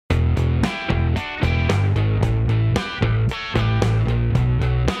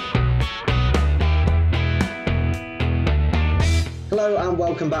Hello and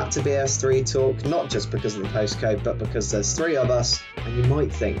welcome back to BS3 Talk, not just because of the postcode, but because there's three of us and you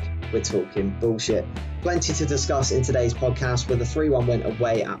might think we're talking bullshit. Plenty to discuss in today's podcast with a 3-1 win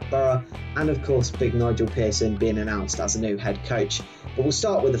away at Borough and of course big Nigel Pearson being announced as a new head coach. But we'll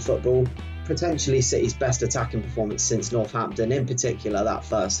start with the football, potentially City's best attacking performance since Northampton, in particular that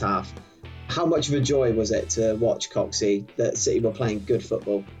first half. How much of a joy was it to watch, Coxie, that City were playing good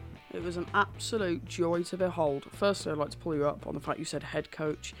football? It was an absolute joy to behold. Firstly, I'd like to pull you up on the fact you said head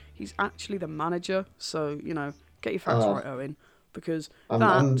coach. He's actually the manager, so, get your facts right, Owen, because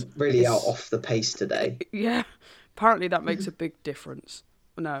I'm really out off the pace today. Yeah, apparently that makes a big difference.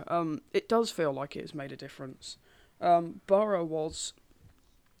 No, it does feel like it has made a difference. Borough was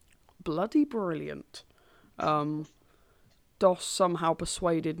bloody brilliant. Doss somehow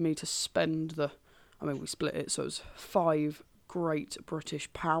persuaded me to spend we split it, so it was 5 great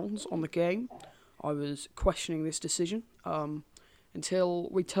British pounds on the game. I was questioning this decision until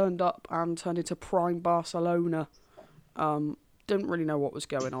we turned up and turned into prime Barcelona. Didn't really know what was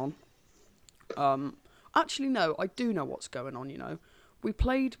going on. Actually, no, I do know what's going on, We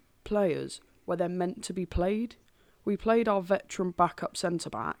played players where they're meant to be played. We played our veteran backup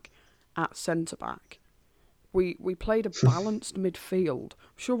centre-back at centre-back. We played a balanced midfield.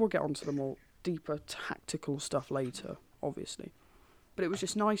 I'm sure we'll get onto the more deeper tactical stuff later, obviously. But it was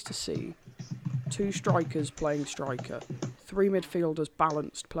just nice to see 2 strikers playing striker, 3 midfielders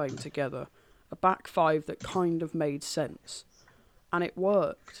balanced playing together, a back 5 that kind of made sense. And it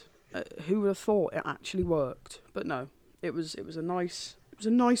worked. Who would have thought it actually worked? But no, it was a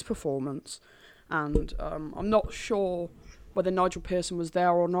nice performance. And I'm not sure whether Nigel Pearson was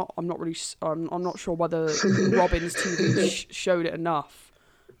there or not. I'm not sure whether Robin's TV showed it enough.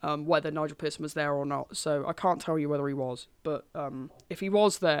 Whether Nigel Pearson was there or not. So I can't tell you whether he was. But if he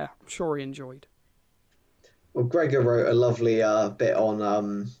was there, I'm sure he enjoyed. Well, Gregor wrote a lovely bit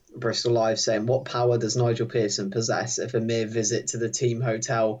on Bristol Live saying, what power does Nigel Pearson possess if a mere visit to the team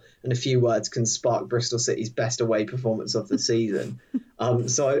hotel and a few words can spark Bristol City's best away performance of the season?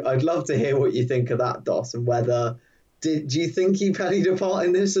 So I'd love to hear what you think of that, Doss, and whether... Do you think he played a part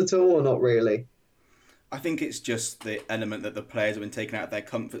in this at all or not really? I think it's just the element that the players have been taken out of their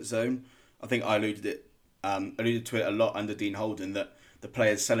comfort zone. I think I alluded to it a lot under Dean Holden, that the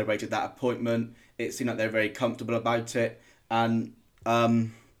players celebrated that appointment. It seemed like they're very comfortable about it. And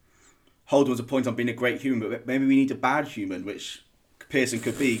Holden was a point on being a great human, but maybe we need a bad human, which Pearson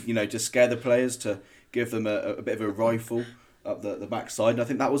could be, to scare the players, to give them a bit of a rifle up the backside. And I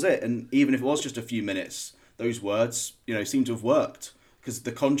think that was it. And even if it was just a few minutes, those words, seemed to have worked. Because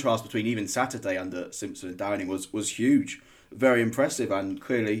the contrast between even Saturday under Simpson and Downing was huge, very impressive, and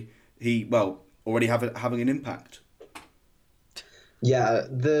clearly he already having an impact. Yeah,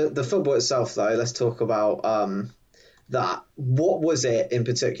 the football itself though. Let's talk about that. What was it in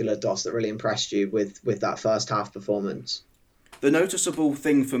particular, Doss, that really impressed you with that first half performance? The noticeable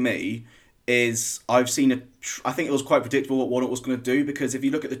thing for me is I think it was quite predictable what it was going to do, because if you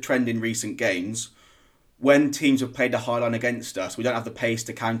look at the trend in recent games, when teams have played a high line against us, we don't have the pace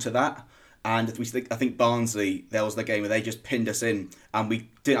to counter that. And I think Barnsley, there was the game where they just pinned us in and we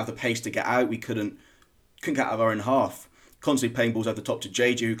didn't have the pace to get out. We couldn't get out of our own half. Constantly playing balls over the top to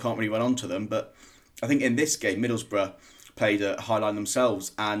JJ, who can't really run onto them. But I think in this game, Middlesbrough played a high line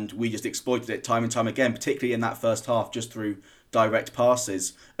themselves and we just exploited it time and time again, particularly in that first half, just through direct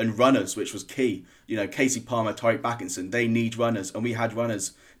passes and runners, which was key. Casey Palmer, Tariq Backinson, they need runners, and we had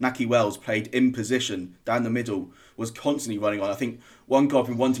runners. Naki Wells played in position down the middle, was constantly running on. I think one goal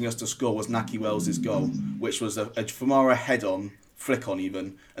from wanting us to score was Naki Wells' goal, which was a Famara head-on, flick-on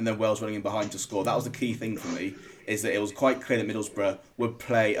even, and then Wells running in behind to score. That was the key thing for me, is that it was quite clear that Middlesbrough would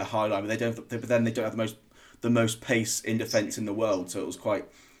play a high line, but then they don't have the most pace in defence in the world, so it was quite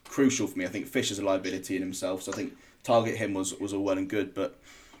crucial for me. I think Fisher's a liability in himself, so I think target him was all well and good, but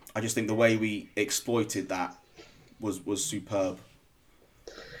I just think the way we exploited that was superb.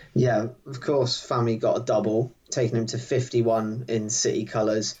 Yeah, of course, Fami got a double, taking him to 51 in City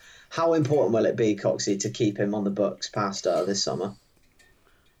colours. How important will it be, Coxie, to keep him on the books past this summer?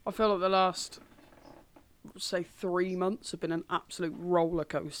 I feel like the last, 3 months have been an absolute roller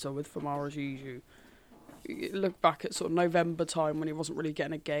coaster with Famara Diédhiou. You look back at sort of November time when he wasn't really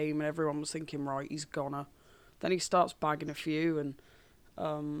getting a game and everyone was thinking, right, he's gonna. Then he starts bagging a few, and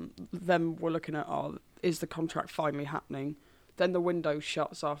then we're looking at, is the contract finally happening? Then the window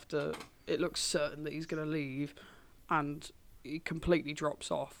shuts after it looks certain that he's going to leave, and he completely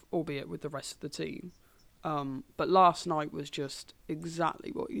drops off, albeit with the rest of the team. But last night was just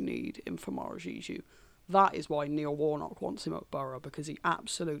exactly what you need in Famara Diédhiou. That is why Neil Warnock wants him at Borough, because he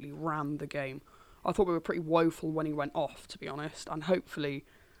absolutely ran the game. I thought we were pretty woeful when he went off, to be honest. And hopefully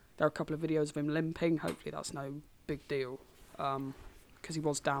there are a couple of videos of him limping. Hopefully that's no big deal, because he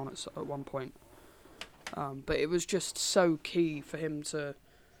was down at one point. But it was just so key for him to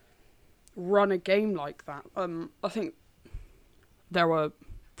run a game like that. I think there were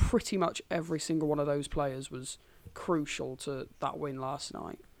pretty much every single one of those players was crucial to that win last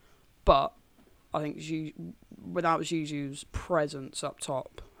night. But I think without Zhizhu's presence up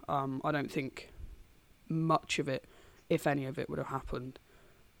top, I don't think much of it, if any of it, would have happened.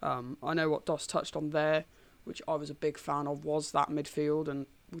 I know what Dos touched on there, which I was a big fan of, was that midfield, and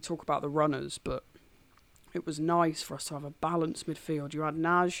we talk about the runners, but it was nice for us to have a balanced midfield. You had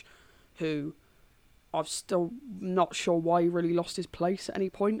Naj, who I'm still not sure why he really lost his place at any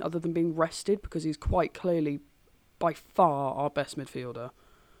point, other than being rested, because he's quite clearly by far our best midfielder,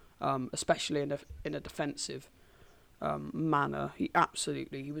 especially in a defensive manner. He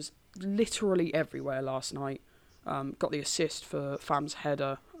was literally everywhere last night. Got the assist for Fam's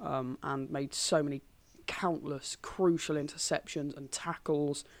header, and made so many countless crucial interceptions and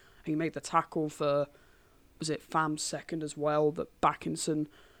tackles. He made the tackle for, was it Fam's second as well, that Backinson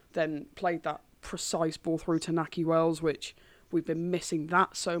then played that precise ball through to Naki Wells, which we've been missing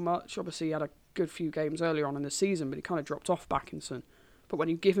that so much. Obviously he had a good few games earlier on in the season, but he kind of dropped off Backinson. But when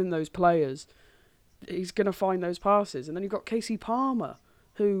you give him those players, he's going to find those passes. And then you've got Casey Palmer,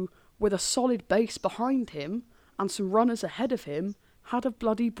 who, with a solid base behind him and some runners ahead of him, had a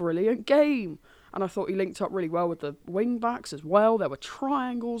bloody brilliant game. And I thought he linked up really well with the wing backs as well. There were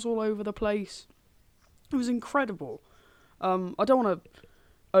triangles all over the place. It was incredible. I don't want to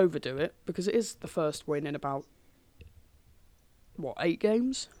overdo it, because it is the first win in about 8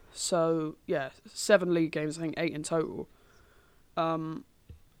 games. So yeah, 7 league games, I think 8 in total. And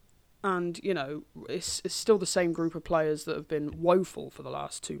you know, it's still the same group of players that have been woeful for the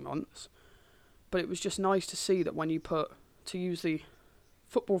last 2 months. But it was just nice to see that when you put, to use the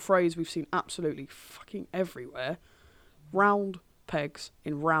football phrase we've seen absolutely fucking everywhere, round pegs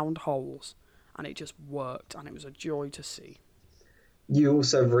in round holes, and it just worked, and it was a joy to see. You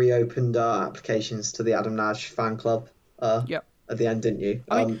also reopened applications to the Adam Naj fan club Yep. at the end, didn't you?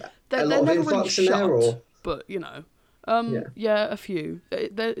 I mean, they're a lot of never really influx in there, shut, or? but, you know, Yeah. a few.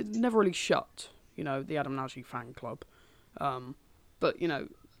 They're never really shut, you know, the Adam Nagy fan club. But, you know,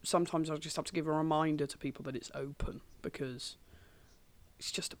 sometimes I just have to give a reminder to people that it's open, because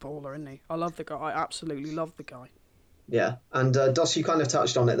he's just a baller, isn't he? I love the guy. I absolutely love the guy. Yeah, and Dos, you kind of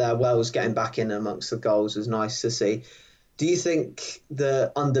touched on it there. Wells getting back in amongst the goals was nice to see. Do you think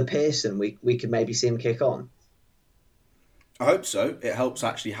that under Pearson we could maybe see him kick on? I hope so. It helps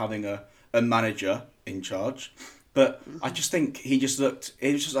actually having a manager in charge. But I just think it was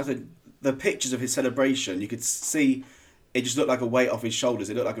just like the pictures of his celebration, you could see it just looked like a weight off his shoulders.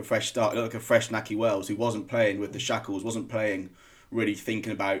 It looked like a fresh start. It looked like a fresh Naki Wells, who wasn't playing with the shackles, wasn't playing really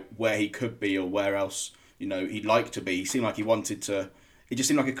thinking about where he could be or where else, you know, he'd like to be. He seemed like he wanted to. It just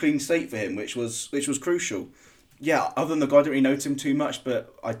seemed like a clean slate for him, which was crucial. Yeah, other than the guy, I didn't really notice him too much,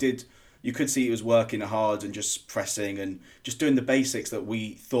 but I did. You could see he was working hard and just pressing and just doing the basics that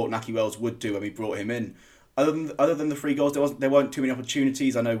we thought Naki Wells would do when we brought him in. Other than the 3 goals, there weren't too many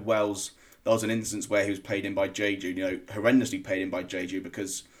opportunities. I know Wells, there was an instance where he was played in by Jeju, you know, horrendously played in by Jeju,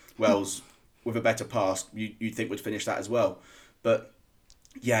 because Wells, with a better pass, you'd think would finish that as well. But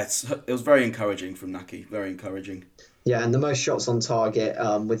yeah, it was very encouraging from Naki, very encouraging. Yeah, and the most shots on target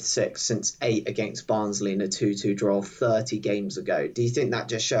with 6 since 8 against Barnsley in a 2-2 draw 30 games ago. Do you think that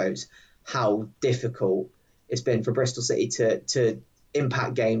just shows how difficult it's been for Bristol City to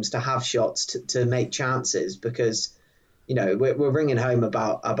impact games, to have shots, to make chances? Because, you know, we're ringing home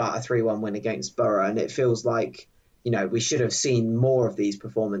about a 3-1 win against Borough, and it feels like, you know, we should have seen more of these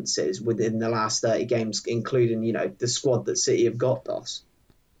performances within the last 30 games, including, you know, the squad that City have got, Dos.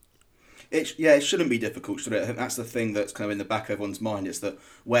 It shouldn't be difficult, should it? I think that's the thing that's kind of in the back of everyone's mind. It's that,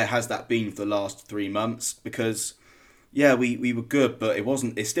 where has that been for the last 3 months? Because, yeah, we were good, but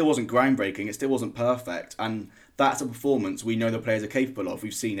it still wasn't groundbreaking. It still wasn't perfect. And that's a performance we know the players are capable of.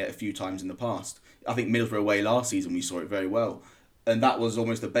 We've seen it a few times in the past. I think Middlesbrough away last season, we saw it very well. And that was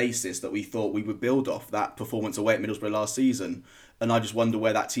almost the basis that we thought we would build off, that performance away at Middlesbrough last season. And I just wonder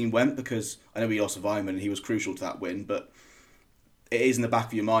where that team went, because I know we lost Vyman and he was crucial to that win, but it is in the back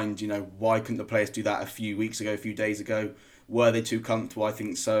of your mind, you know, why couldn't the players do that a few weeks ago, a few days ago? Were they too comfortable? I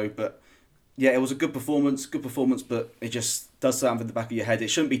think so. But yeah, it was a good performance, but it just does sound in the back of your head. It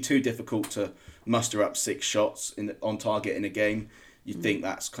shouldn't be too difficult to muster up 6 shots on target in a game. You'd think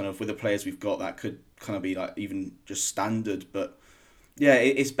that's kind of, with the players we've got, that could kind of be like even just standard. But yeah,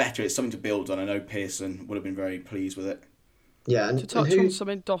 it's better. It's something to build on. I know Pearson would have been very pleased with it. Yeah, To touch on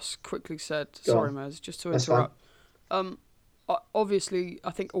something Dos quickly said, sorry, Mez, just to interrupt. Obviously,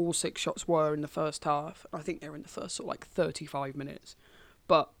 I think all 6 shots were in the first half. I think they were in the first sort of like 35 minutes.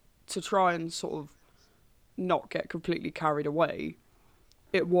 But to try and sort of not get completely carried away,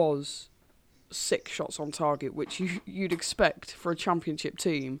 it was 6 shots on target, which you'd expect for a championship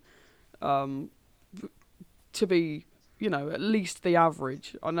team to be, at least the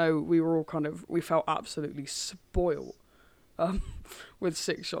average. I know we felt absolutely spoiled with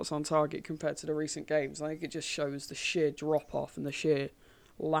 6 shots on target compared to the recent games. I think it just shows the sheer drop-off and the sheer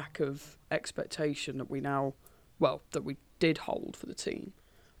lack of expectation that we did hold for the team.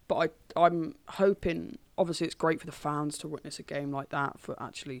 But I'm hoping, obviously it's great for the fans to witness a game like that, to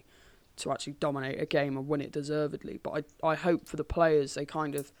actually dominate a game and win it deservedly. But I hope for the players,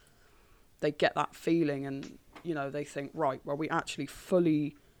 they get that feeling and, they think, right, well, we actually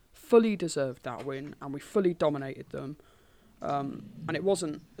fully deserved that win and we fully dominated them. And it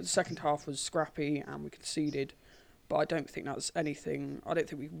wasn't, the second half was scrappy and we conceded, but I don't think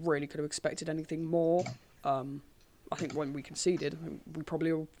we really could have expected anything more. I think when we conceded, we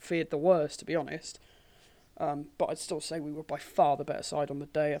probably all feared the worst, to be honest. But I'd still say we were by far the better side on the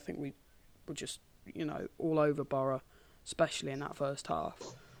day. I think we were just, all over Borough, especially in that first half.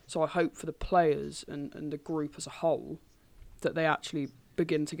 So I hope for the players and the group as a whole that they actually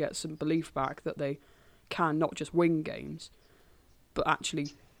begin to get some belief back that they can not just win games, but actually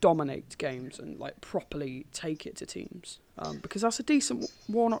dominate games and properly take it to teams. Because that's a decent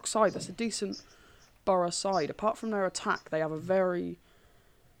Warnock side, that's a decent Borough side. Apart from their attack, they have a very,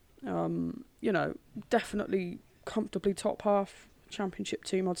 definitely comfortably top half championship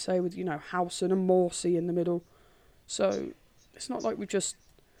team, I'd say, with, Howson and Morsey in the middle. So it's not like we've just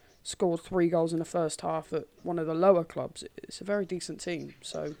scored 3 goals in the first half at one of the lower clubs. It's a very decent team.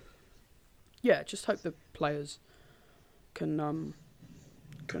 So, yeah, just hope the players can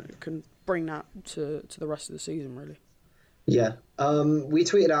bring that to the rest of the season, really. Yeah. We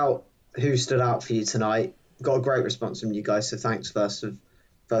tweeted out who stood out for you tonight. Got a great response from you guys, so thanks first of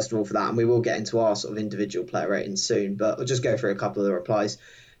all for that. And we will get into our sort of individual player ratings soon, but I'll just go through a couple of the replies.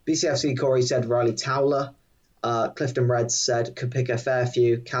 BCFC Corey said Riley Towler. Clifton Reds said Kapika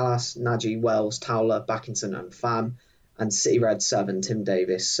Fairview, Callas, Nagy, Wells, Towler, Backington and Pham. And City Red 7, Tim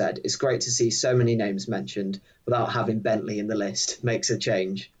Davis, said, it's great to see so many names mentioned without having Bentley in the list. Makes a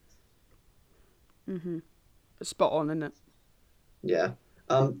change. Mm-hmm. It's spot on, isn't it? Yeah.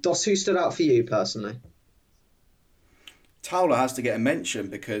 Dos, who stood out for you personally? Towler has to get a mention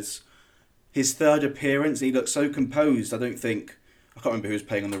because his third appearance, he looked so composed. I can't remember who was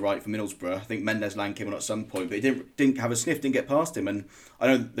playing on the right for Middlesbrough. I think Mendes Lang came on at some point, but he didn't have a sniff, didn't get past him. And I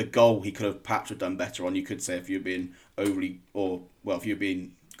know the goal he could have perhaps have done better on, you could say, if you're being if you're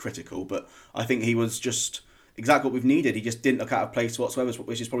being critical. But I think he was just exactly what we've needed. He just didn't look out of place whatsoever,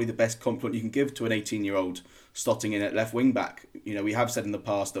 which is probably the best compliment you can give to an 18-year-old slotting in at left wing back. We have said in the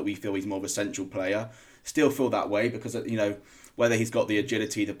past that we feel he's more of a central player. Still feel that way because, whether he's got the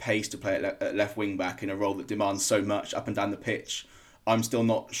agility, the pace to play at left wing back in a role that demands so much up and down the pitch, I'm still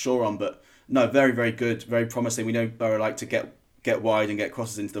not sure on. But no, very, very good, very promising. We know Borough like to get wide and get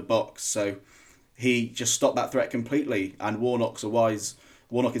crosses into the box, so he just stopped that threat completely. And Warnock is a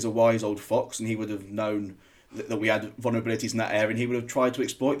wise old fox, and he would have known that we had vulnerabilities in that area, and he would have tried to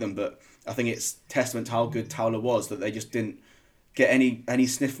exploit them. But I think it's testament to how good Towler was that they just didn't get any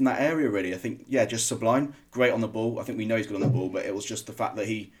sniff from that area, really. I think, just sublime, great on the ball. I think we know he's good on the ball, but it was just the fact that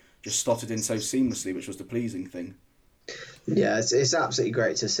he just slotted in so seamlessly, which was the pleasing thing. Yeah, it's absolutely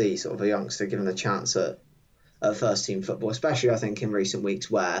great to see sort of a youngster given a chance at first team football, especially I think in recent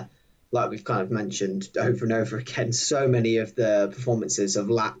weeks where, like we've kind of mentioned over and over again, so many of the performances have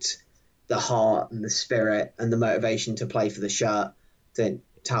lacked the heart and the spirit and the motivation to play for the shirt. Then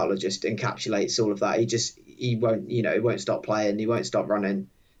Towler just encapsulates all of that. He won't stop playing, he won't stop running.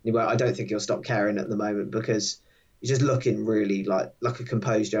 I don't think he'll stop caring at the moment because he's just looking really like a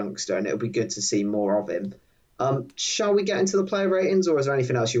composed youngster, and it'll be good to see more of him. Shall we get into the player ratings, or is there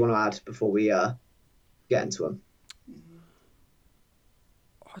anything else you want to add before we get into them?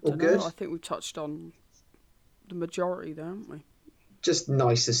 I don't know. I think we've touched on the majority there, haven't we? Just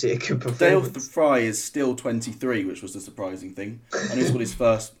nice to see a good performance. Dale Fry is still 23, which was the surprising thing. I know it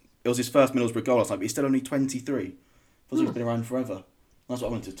was his first Middlesbrough goal last night, but he's still only 23. I thought he's been around forever. That's what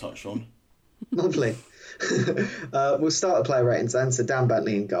I wanted to touch on. Lovely. We'll start the player ratings then. So Dan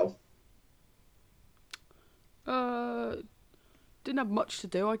Bentley in goal. Didn't have much to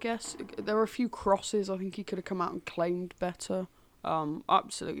do, I guess. There were a few crosses I think he could have come out and claimed better.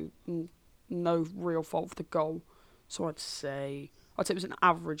 Absolutely no real fault for the goal. So I'd say it was an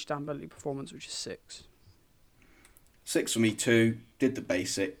average Dan Bentley performance, which is 6. 6 for me too. Did the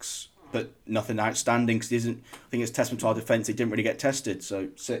basics, but nothing outstanding because I think it's testament to our defence. He didn't really get tested, so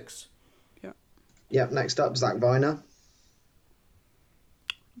 6. Yep, next up, Zach Viner.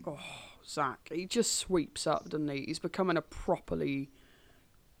 Oh, Zach, he just sweeps up, doesn't he? He's becoming a properly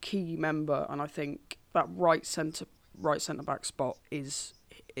key member, and I think that right centre back spot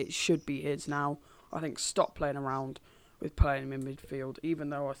should be his now. I think stop playing around with playing him in midfield,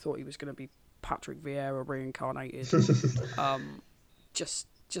 even though I thought he was going to be Patrick Vieira reincarnated.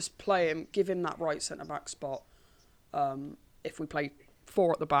 Just play him, give him that right centre back spot. If we play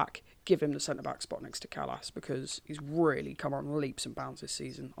 4 at the back, give him the centre back spot next to Callas, because he's really come on leaps and bounds this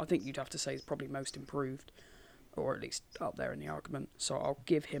season. I think you'd have to say he's probably most improved, or at least up there in the argument. So I'll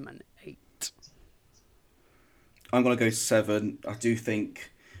give him an 8. I'm going to go 7. I do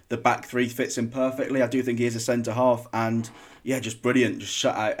think the back 3 fits him perfectly. I do think he is a centre half, and just brilliant. Just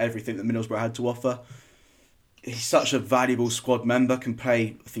shut out everything that Middlesbrough had to offer. He's such a valuable squad member. Can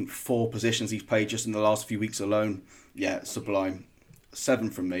play, I think, 4 positions he's played just in the last few weeks alone. Yeah, sublime. 7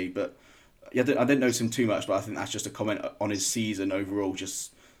 from me, but I didn't notice him too much, but I think that's just a comment on his season overall.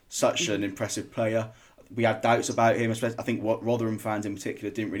 Just such an impressive player. We had doubts about him, especially I think what Rotherham fans in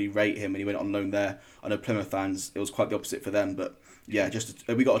particular didn't really rate him when he went on loan there. I know Plymouth fans, it was quite the opposite for them, but we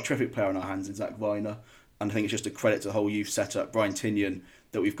got a terrific player on our hands in Zach Viner, and I think it's just a credit to the whole youth setup, Brian Tinnion,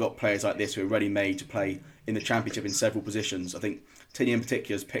 that we've got players like this who are ready made to play in the Championship in several positions. I think Tinnion in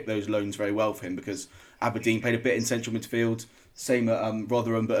particular has picked those loans very well for him, because Aberdeen played a bit in central midfield, same at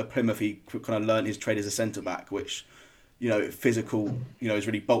Rotherham, but at Plymouth he kind of learnt his trade as a centre back, which physical has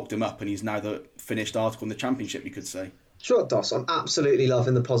really bulked him up, and he's now the finished article in the Championship, you could say. Sure, Dos, I'm absolutely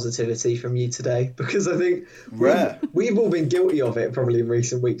loving the positivity from you today, because I think Rare. we've all been guilty of it probably in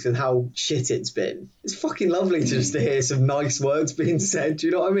recent weeks with how shit it's been. It's fucking lovely just to hear some nice words being said, do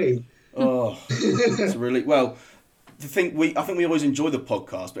you know what I mean? Oh, it's really... Well, I think we always enjoy the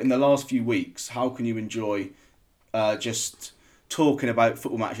podcast, but in the last few weeks, how can you enjoy just talking about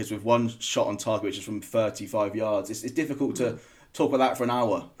football matches with one shot on target, which is from 35 yards? It's difficult to talk about that for an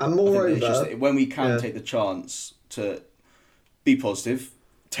hour. And moreover... when we can take the chance to be positive,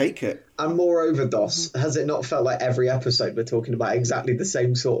 take it. And moreover, Dos, has it not felt like every episode we're talking about exactly the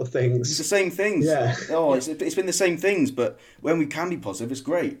same sort of things? It's the same things. Yeah. Oh, it's been the same things, but when we can be positive, it's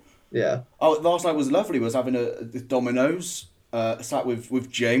great. Yeah. Oh, last night was lovely. Was having the Dominoes. Sat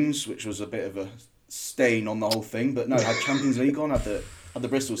with James, which was a bit of a stain on the whole thing. But no, had Champions League on. Had the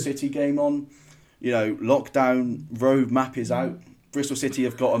Bristol City game on. Lockdown road map is out. Bristol City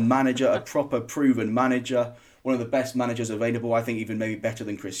have got a manager, a proper proven manager, one of the best managers available. I think even maybe better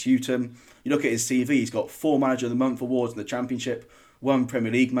than Chris Hughton. You look at his CV. He's got 4 Manager of the Month awards in the Championship, 1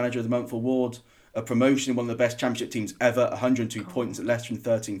 Premier League Manager of the Month award, a promotion in one of the best Championship teams ever, 102 points at Leicester in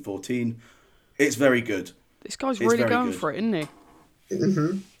 13-14. It's very good. This guy's really going for it, isn't he?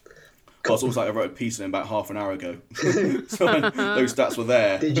 Mm-hmm. Well, it's almost like I wrote a piece on him about half an hour ago. So those stats were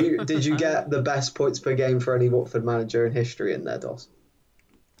there. Did you get the best points per game for any Watford manager in history in there, Dos?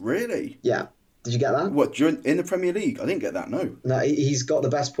 Really? Yeah. Did you get that? What, in the Premier League? I didn't get that, no. No, he's got the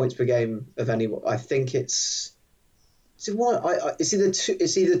best points per game of any... I think it's... It's either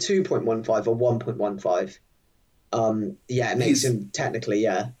 2.15 or 1.15. Yeah, it makes him technically,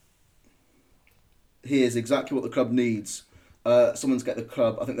 yeah. He is exactly what the club needs. Someone's get the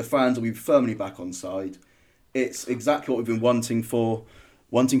club. I think the fans will be firmly back on side. It's exactly what we've been waiting for.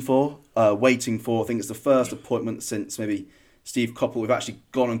 I think it's the first appointment since maybe Steve Coppell. We've actually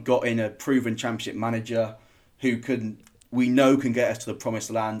gone and got in a proven Championship manager who we know can get us to the promised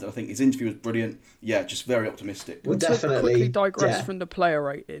land. I think his interview was brilliant. Yeah, just very optimistic. Well, to definitely quickly digress from the player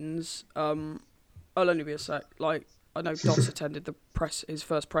ratings. I'll only be a sec. Like, I know Dos attended his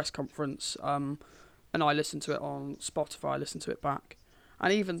first press conference, and I listened to it on Spotify. I listened to it back,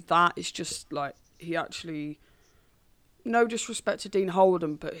 and even that is just like he actually. No disrespect to Dean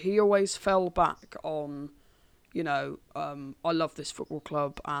Holden, but he always fell back on. I love this football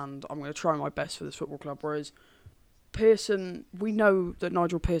club and I'm going to try my best for this football club. Whereas Pearson, we know that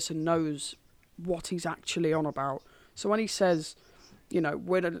Nigel Pearson knows what he's actually on about. So when he says,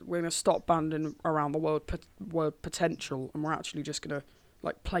 we're going to stop banding around the word potential and we're actually just going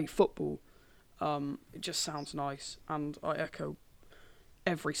to play football, it just sounds nice. And I echo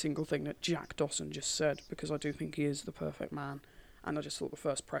every single thing that Jack Dawson just said, because I do think he is the perfect man. And I just thought the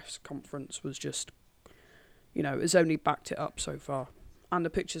first press conference was just... it's only backed it up so far. And the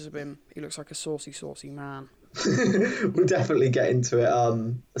pictures of him, he looks like a saucy, saucy man. We'll definitely get into it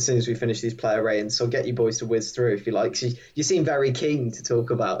as soon as we finish these player ratings. So I'll get you boys to whiz through if you like. You seem very keen to talk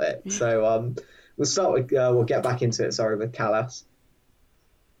about it. Yeah. So we'll start with, we'll get back into it, with Callas.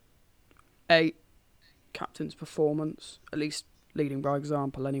 8. captain's performance, at least leading by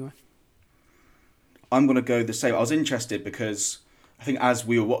example anyway. I'm going to go the same. I was interested because I think as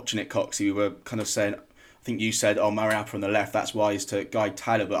we were watching it, Coxie, we were kind of saying, I think you said, Mariappa on the left, that's wise to guide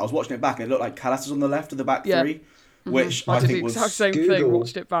Tyler. But I was watching it back and it looked like Callas was on the left of the back three, which I think was... I did the exact same thing,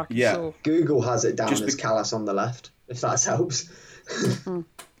 watched it back and saw. Google has it down as Callas on the left, if that helps.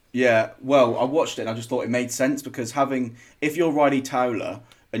 Yeah, well, I watched it and I just thought it made sense because if you're Riley Towler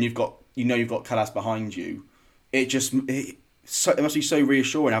and you've got Callas behind you, it must be so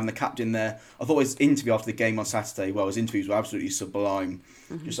reassuring having the captain there. I thought his interview after the game on Saturday, his interviews were absolutely sublime.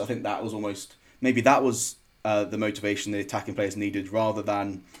 I think that was almost, maybe that was the motivation the attacking players needed rather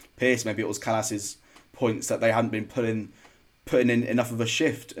than Pearce. Maybe it was Callas's points that they hadn't been putting in enough of a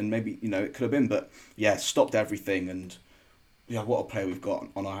shift, and maybe it could have been, but yeah, stopped everything. And yeah, what a player we've got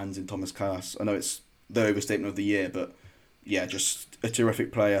on our hands in Thomas Callas. I know it's the overstatement of the year, but yeah, just a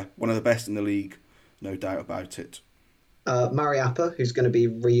terrific player, one of the best in the league, no doubt about it. Mariappa, who's going to be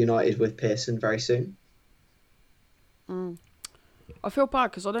reunited with Pearson very soon. I feel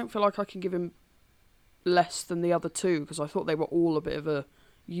bad because I don't feel like I can give him less than the other two because I thought they were all a bit of a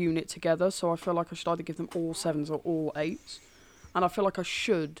unit together, so I feel like I should either give them all 7s or all 8s, and I feel like I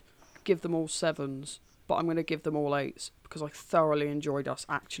should give them all 7s, but I'm going to give them all 8s because I thoroughly enjoyed us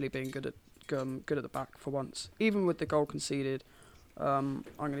actually being good at the back for once. Even with the goal conceded, I'm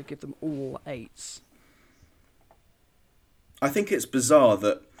going to give them all 8s. I think it's bizarre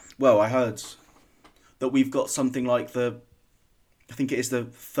that, I heard that we've got something like I think it is the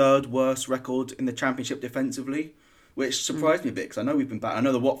 3rd worst record in the Championship defensively, which surprised me a bit because I know we've been bad. I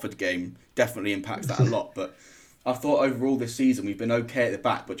know the Watford game definitely impacts that a lot, but I thought overall this season we've been okay at the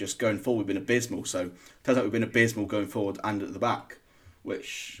back, but just going forward we've been abysmal. So it turns out we've been abysmal going forward and at the back,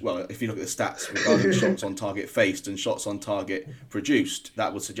 which, if you look at the stats regarding shots on target faced and shots on target produced,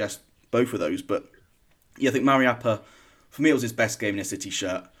 that would suggest both of those. But yeah, I think Mariappa, for me, it was his best game in a City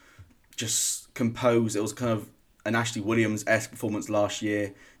shirt. Just composed. It was kind of an Ashley Williams-esque performance last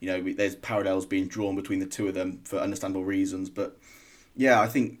year. There's parallels being drawn between the two of them for understandable reasons. But yeah, I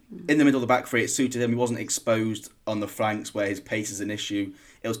think in the middle of the back three, it suited him. He wasn't exposed on the flanks where his pace is an issue.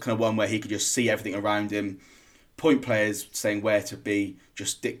 It was kind of one where he could just see everything around him. Point players saying where to be,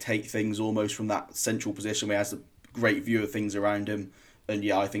 just dictate things almost from that central position where he has a great view of things around him. And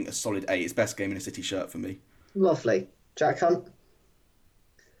yeah, I think a solid 8. His best game in a City shirt for me. Lovely. Jack Hunt?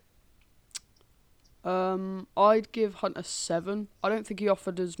 I'd give Hunt a 7. I don't think he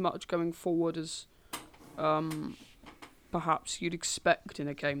offered as much going forward as perhaps you'd expect in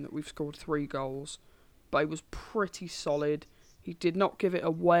a game that we've scored 3 goals, but he was pretty solid. He did not give it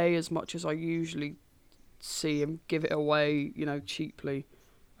away as much as I usually see him give it away, cheaply.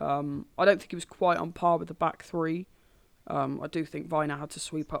 I don't think he was quite on par with the back 3. I do think Viner had to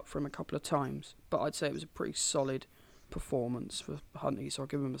sweep up for him a couple of times, but I'd say it was a pretty solid performance for Hunty, so I'll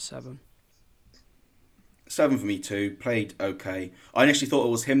give him a 7. 7 for me too. Played okay. I initially thought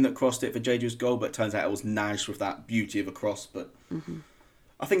it was him that crossed it for JJ's goal, but it turns out it was Nash with that beauty of a cross. But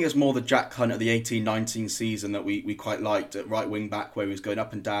I think it's more the Jack Hunt of the 18-19 season that we quite liked at right wing back, where he was going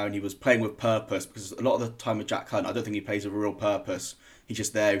up and down. He was playing with purpose, because a lot of the time with Jack Hunt, I don't think he plays with a real purpose. He's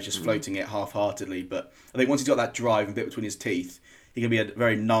just there, he's just floating it half-heartedly. But I think once he's got that drive and bit between his teeth, he can be a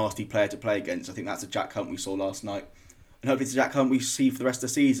very nasty player to play against. I think that's the Jack Hunt we saw last night. And hopefully it's the Jack Hunt we see for the rest of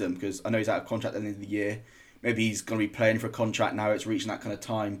the season, because I know he's out of contract at the end of the year. Maybe he's going to be playing for a contract now, it's reaching that kind of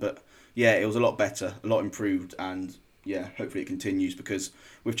time. But yeah, it was a lot better, a lot improved, and yeah, hopefully it continues, because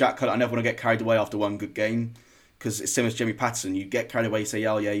with Jack Hunt, I never want to get carried away after one good game, because it's similar to Jamie Patterson. You get carried away, say,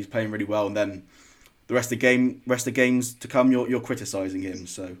 oh yeah, he's playing really well, and then the rest of the games to come, you're criticising him.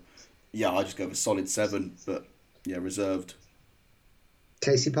 So yeah, I just go with a solid 7, but yeah, reserved.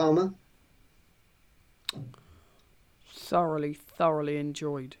 Casey Palmer? Thoroughly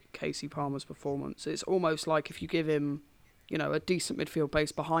enjoyed Casey Palmer's performance. It's almost like if you give him, a decent midfield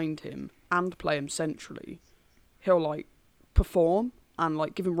base behind him and play him centrally, he'll perform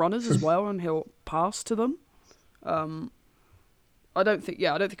and give him runners as well, and he'll pass to them. I don't think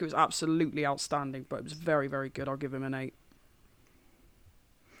it was absolutely outstanding, but it was very, very good. I'll give him an 8.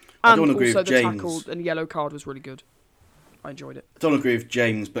 I don't agree with James. The tackle and yellow card was really good. I enjoyed it. I don't agree with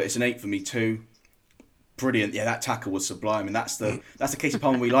James, but it's an 8 for me too. Brilliant. Yeah, that tackle was sublime, and that's the Casey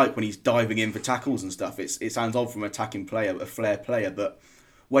Palmer we like when he's diving in for tackles and stuff. It sounds odd from an attacking player, a flair player, but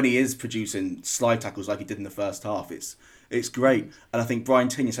when he is producing slide tackles like he did in the first half, it's great. And I think Brian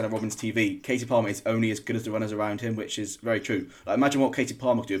Tinney said on Robin's TV, Casey Palmer is only as good as the runners around him, which is very true. Imagine what Casey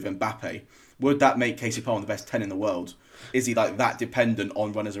Palmer could do with Mbappe. Would that make Casey Palmer the best 10 in the world? Is he that dependent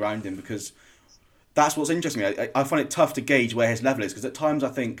on runners around him? Because that's what's interesting. I find it tough to gauge where his level is, because at times I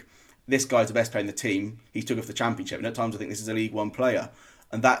think this guy's the best player in the team. He took off the championship, and at times I think this is a League One player.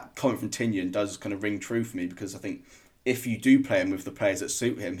 And that comment from Tinian does kind of ring true for me, because I think if you do play him with the players that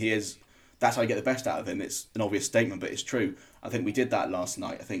suit him, that's how you get the best out of him. It's an obvious statement, but it's true. I think we did that last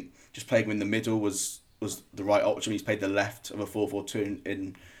night. I think just playing him in the middle was the right option. He's played the left of a 4-4-2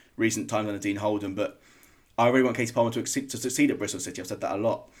 in recent times under Dean Holden, but I really want Casey Palmer to succeed at Bristol City. I've said that a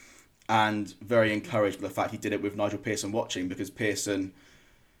lot, and very encouraged by the fact he did it with Nigel Pearson watching, because Pearson,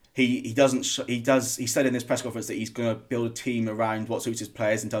 he said in this press conference that he's going to build a team around what suits his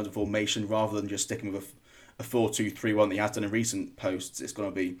players in terms of formation, rather than just sticking with a 4-2-3-1 that he has done in recent posts. It's going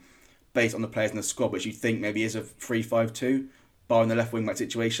to be based on the players in the squad, which you think maybe is a 3-5-2, barring the left wing back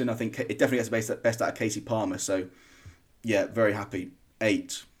situation. I think it definitely gets the best out of Casey Palmer. So, yeah, very happy.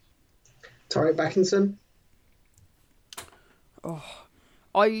 8. Tariq Beckinson?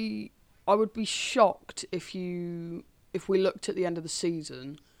 I would be shocked if we looked at the end of the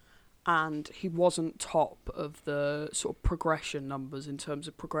season and he wasn't top of the sort of progression numbers in terms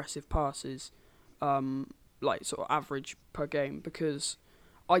of progressive passes, like sort of average per game, because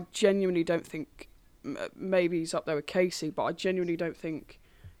I genuinely don't think, maybe he's up there with Casey, but I genuinely don't think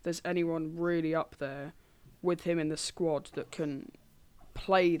there's anyone really up there with him in the squad that can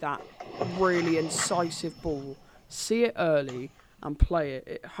play that really incisive ball, see it early and play it.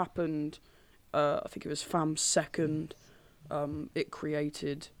 It happened, I think it was Fam's second, it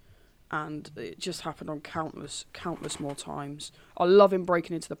created, and it just happened on countless more times. I love him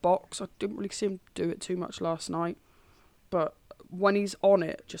breaking into the box. I didn't really see him do it too much last night, but when he's on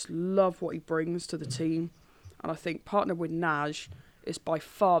it, just love what he brings to the team. And I think partnered with Naj is by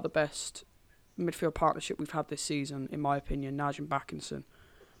far the best midfield partnership we've had this season, in my opinion, Naj and Backinson.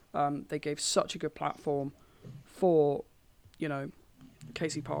 They gave such a good platform for,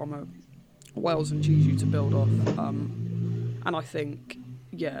 Casey Palmer, Wells and Gigi to build off. And I think,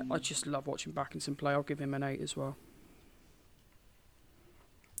 I just love watching Backinson play. I'll give him an 8 as well.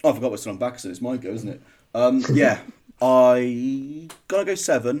 Oh, I forgot what's on Backinson. It's my go, isn't it? I gotta go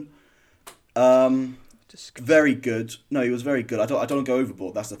 7. Very good. No, he was very good. I don't want to go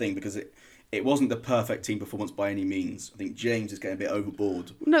overboard. That's the thing, because it wasn't the perfect team performance by any means. I think James is getting a bit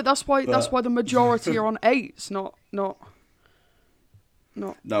overboard. No, that's why the majority are on 8s, not. No,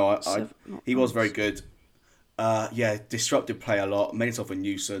 he was very good. Disruptive play a lot, made himself a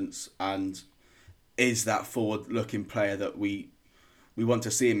nuisance, and is that forward-looking player that we want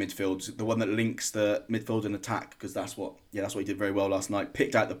to see in midfield, the one that links the midfield and attack, because that's what he did very well last night.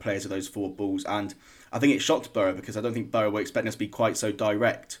 Picked out the players of those forward balls, and I think it shocked Borough, because I don't think Borough were expecting us to be quite so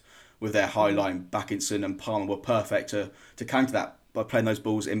direct with their high line. Backinson and Palmer were perfect to counter that by playing those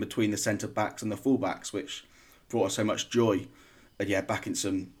balls in between the centre backs and the full backs, which brought us so much joy. And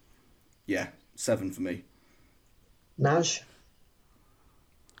Backinson, 7 for me. Naj?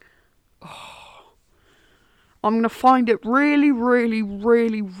 I'm going to find it really, really,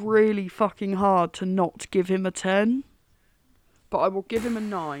 really, really fucking hard to not give him a 10. But I will give him a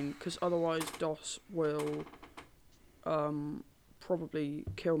 9, because otherwise Doss will probably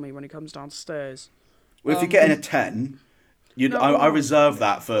kill me when he comes downstairs. Well, if you're getting a 10, I reserve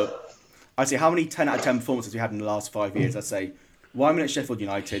that for... I'd say, how many 10 out of 10 performances we had in the last 5 years? I'd say Wyman at Sheffield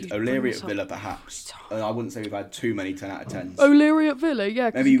United, O'Leary at Villa perhaps. And I wouldn't say we've had too many 10 out of 10s. O'Leary at Villa,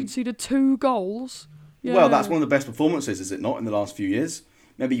 because he conceded 2 goals. Yeah. Well, that's one of the best performances, is it not, in the last few years?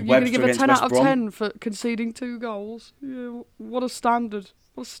 Maybe You're Webster going to give a 10 against out of West Brom. 10 for conceding 2 goals? Yeah, what a standard.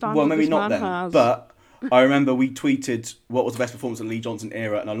 Well, maybe this not man then. has. But I remember we tweeted what was the best performance of the Lee Johnson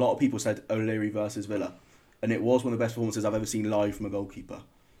era, and a lot of people said O'Leary versus Villa. And it was one of the best performances I've ever seen live from a goalkeeper.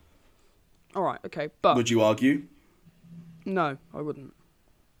 All right, okay, but... Would you argue? No, I wouldn't.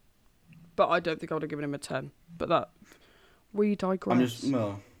 But I don't think I would have given him a 10. But that... We digress.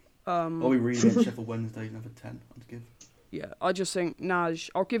 Are we reading Sheffield Wednesday another 10? I'd give. Yeah, I just think Naj...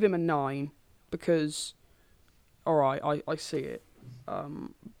 I'll give him a 9, because... Alright, I see it.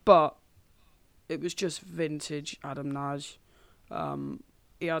 But it was just vintage Adam Naj.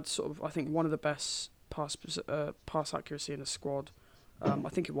 He had sort of, I think, one of the best pass accuracy in the squad. I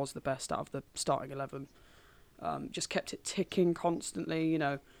think it was the best out of the starting 11. Just kept it ticking constantly.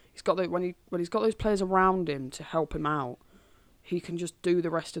 He's got when he's got those players around him to help him out, he can just do the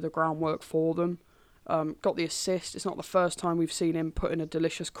rest of the groundwork for them. Got the assist. It's not the first time we've seen him put in a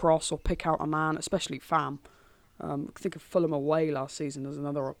delicious cross or pick out a man, especially Fam. I think of Fulham away last season as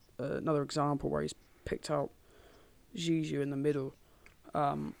another example where he's picked out Zizou in the middle,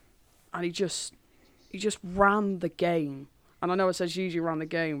 and he just ran the game. And I know it says Zizou ran the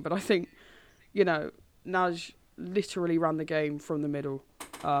game, but I think Naj literally ran the game from the middle,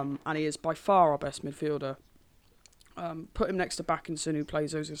 and he is by far our best midfielder. Put him next to Backinson, who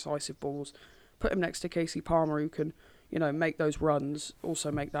plays those decisive balls. Put him next to Casey Palmer, who can, make those runs,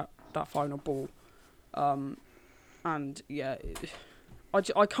 also make that final ball. And yeah,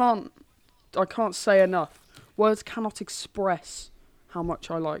 I can't say enough. Words cannot express how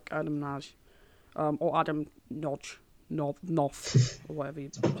much I like Adam Nagy, or Adam Nodge, Noth, or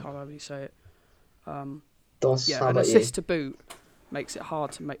however you say it. Dos, yeah, how an about you? assist to boot makes it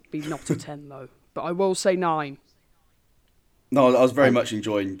hard to be not a 10 though. But I will say 9. No, I was very much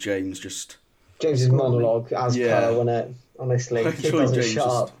enjoying James just... James's monologue as per, wasn't it? Honestly, I it enjoyed doesn't James shut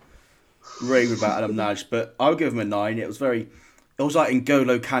just up. raving about Adam Nagy, but I would give him a 9. It was like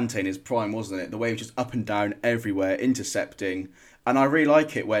N'Golo Kante in his prime, wasn't it? The way he was just up and down everywhere, intercepting. And I really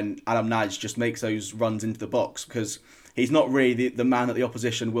like it when Adam Nagy just makes those runs into the box, because he's not really the man that the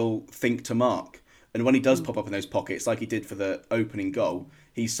opposition will think to mark. And when he does pop up in those pockets, like he did for the opening goal,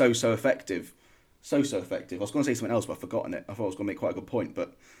 he's so effective. So effective. I was going to say something else, but I've forgotten it. I thought I was going to make quite a good point,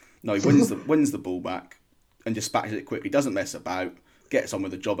 but no, he wins the ball back and dispatches it quickly. Doesn't mess about, gets on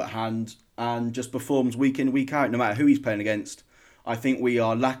with the job at hand, and just performs week in, week out, no matter who he's playing against. I think we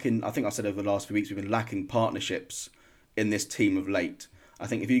are lacking, I think I said over the last few weeks, we've been lacking partnerships in this team of late. I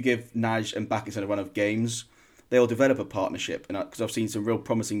think if you give Nagy and Backinson a run of games, they'll develop a partnership, and because I've seen some real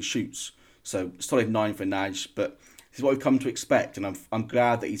promising shoots. So solid 9 for Nagy, but this is what we've come to expect, and I'm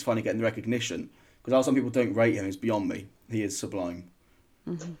glad that he's finally getting the recognition. Because how some people don't rate him is beyond me. He is sublime.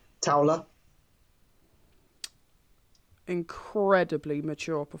 Mm-hmm. Towler? Incredibly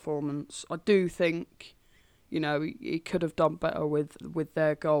mature performance. I do think, he could have done better with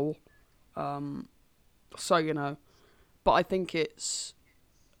their goal. But I think it's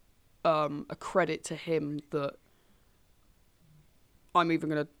a credit to him that I'm even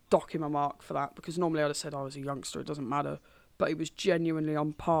going to dock him a mark for that, because normally I'd have said I was a youngster, it doesn't matter. But he was genuinely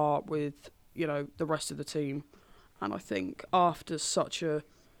on par with the rest of the team. And I think after such a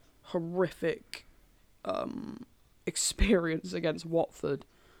horrific experience against Watford,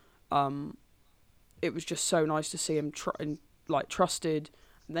 it was just so nice to see him trusted,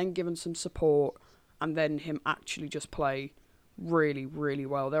 and then given some support, and then him actually just play really, really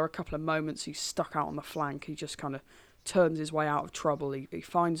well. There are a couple of moments he's stuck out on the flank, he just kind of turns his way out of trouble, he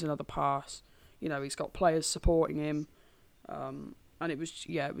finds another pass, he's got players supporting him, and it was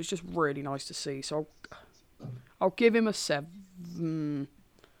just really nice to see. So I'll give him a 7.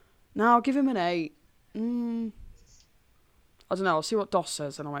 No, I'll give him an 8. I don't know. I'll see what Dos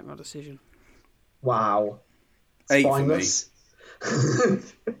says, and I'll make my decision. Wow. 8 Spineless. for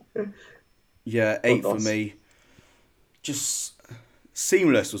me. Yeah, 8 for me. Just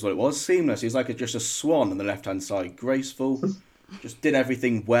seamless was what it was. Seamless. He was like just a swan on the left-hand side. Graceful. Just did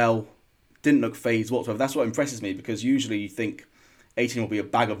everything well. Didn't look phased whatsoever. That's what impresses me, because usually you think 18 will be a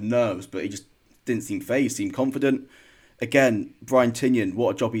bag of nerves, but he just didn't seem phased, seemed confident. Again, Brian Tinnion,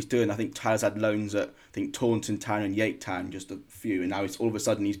 what a job he's doing. I think Tyler's had loans at Taunton Town and Yate Town, just a few, and now all of a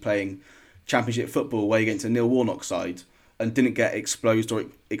sudden he's playing Championship football where you get into Neil Warnock's side and didn't get exploited or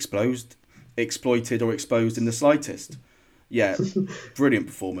exposed in the slightest. Yeah, brilliant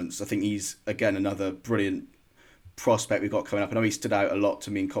performance. I think he's, again, another brilliant prospect we've got coming up. I know he stood out a lot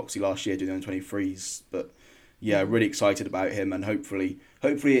to me and Coxie last year doing the 23s, but yeah, really excited about him, and hopefully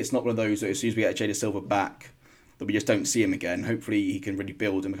it's not one of those that as soon as we get Jada Silva back that we just don't see him again. Hopefully he can really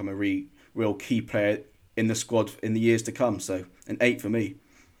build and become a real key player in the squad in the years to come. So an 8 for me.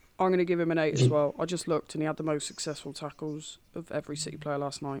 I'm going to give him an 8 as well. I just looked and he had the most successful tackles of every City player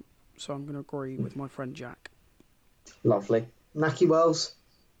last night, so I'm going to agree with my friend Jack. Lovely. Nahki Wells?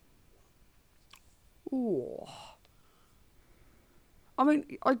 Ooh. I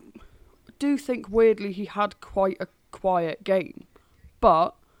mean, I do think weirdly he had quite a quiet game,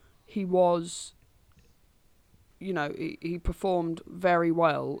 but he was, he performed very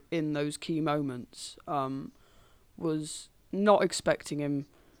well in those key moments. Was not expecting him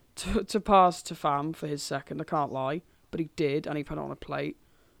to pass to Fam for his second, I can't lie, but he did, and he put it on a plate.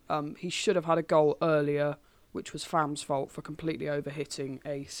 He should have had a goal earlier, which was Fam's fault for completely overhitting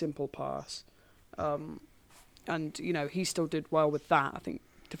a simple pass. And, he still did well with that. I think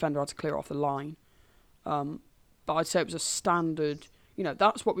defender had to clear it off the line. But I'd say it was a standard,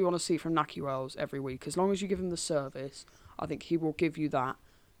 that's what we want to see from Nahki Wells every week. As long as you give him the service, I think he will give you that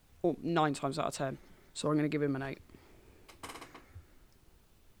 9 times out of 10. So I'm going to give him an 8.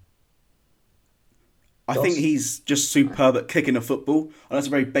 I think he's just superb at kicking a football. And that's a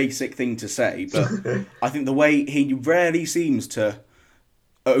very basic thing to say, but I think the way he rarely seems to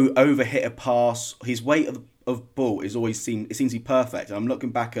overhit a pass, his weight of ball seems to be perfect. And I'm looking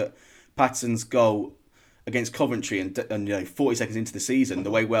back at Patterson's goal against Coventry and 40 seconds into the season,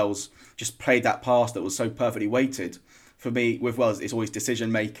 the way Wells just played that pass that was so perfectly weighted. For me, with Wells, it's always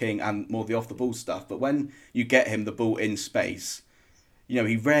decision making and more the off the ball stuff. But when you get him the ball in space,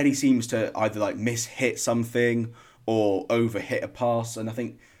 he rarely seems to either like miss-hit something or over-hit a pass. And I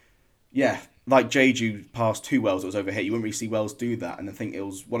think, like Jeju passed to Wells, it was over-hit. You wouldn't really see Wells do that. And I think it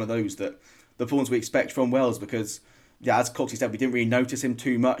was one of those that the performance we expect from Wells because, as Coxie said, we didn't really notice him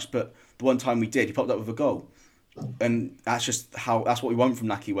too much. But the one time we did, he popped up with a goal. And that's what we want from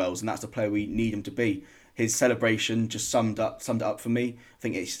Nahki Wells. And that's the player we need him to be. His celebration just summed it up for me. I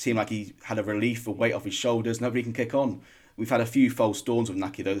think it seemed like he had a relief, a weight off his shoulders. Nobody can kick on. We've had a few false dawns with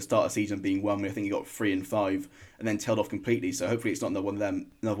Nahki, though. The start of the season being one, where I think he got 3 and 5, and then tailed off completely. So hopefully it's not another one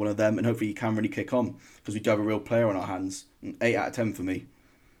of them, and hopefully he can really kick on because we do have a real player on our hands. 8 out of 10 for me.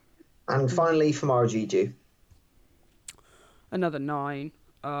 And finally, Famara Diédhiou. Another 9.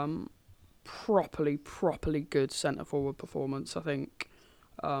 Properly good centre forward performance. I think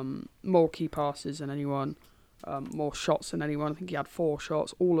more key passes than anyone, more shots than anyone. I think he had 4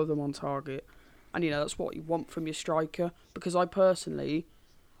 shots, all of them on target. And, that's what you want from your striker. Because I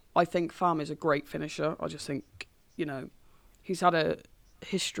think Fam is a great finisher. I just think, he's had a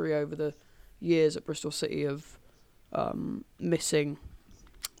history over the years at Bristol City of missing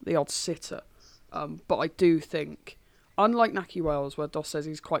the odd sitter. But I do think, unlike Nahki Wells, where Doss says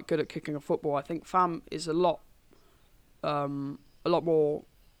he's quite good at kicking a football, I think Fam is a lot more,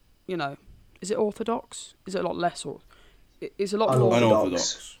 is it orthodox? Is it a lot less? It's a lot more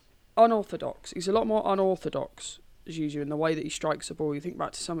unorthodox. He's a lot more unorthodox, as usual, in the way that he strikes the ball. You think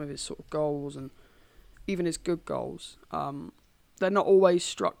back to some of his sort of goals and even his good goals. They're not always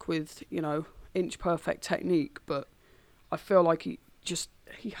struck with, inch perfect technique, but I feel like he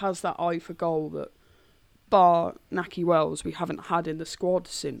has that eye for goal that, bar Nahki Wells, we haven't had in the squad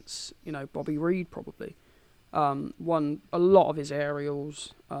since, Bobby Reid probably. Won a lot of his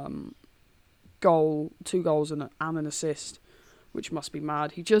aerials, 2 goals and an assist, which must be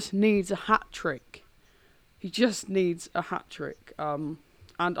mad. He just needs a hat-trick. And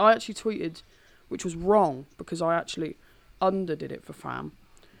I actually tweeted, which was wrong, because I actually underdid it for Fam.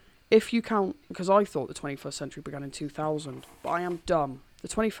 If you count, because I thought the 21st century began in 2000, but I am dumb. The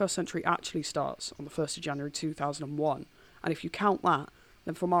 21st century actually starts on the 1st of January 2001. And if you count that,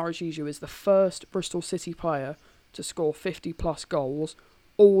 then Famara Diédhiou is the first Bristol City player to score 50-plus goals,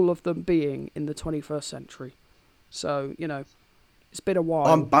 all of them being in the 21st century. So, it's been a while.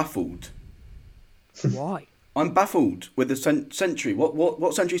 I'm baffled. Why? I'm baffled with the century.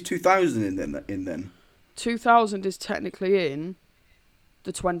 What century is 2000 in then? 2000 is technically in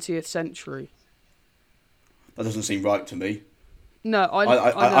the 20th century. That doesn't seem right to me. No, I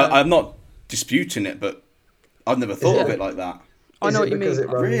know. I'm not disputing it, but I've never thought of it like that. I know what you because mean.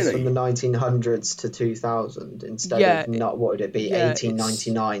 it runs Really? from the 1900s to 2000 instead of not, what would it be,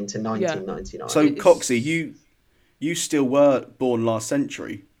 1899 to 1999? So, Coxie, you still were born last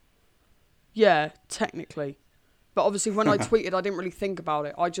century. Yeah, technically. But obviously when I tweeted, I didn't really think about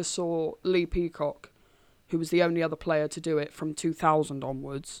it. I just saw Lee Peacock, who was the only other player to do it from 2000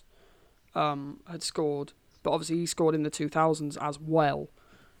 onwards, had scored. But obviously he scored in the 2000s as well.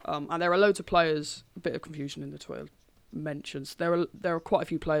 And there are loads of players, a bit of confusion in the Twitter mentions. There are quite a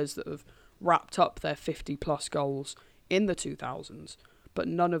few players that have wrapped up their 50-plus goals in the 2000s, but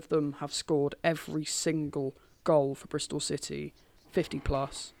none of them have scored every single goal for Bristol City,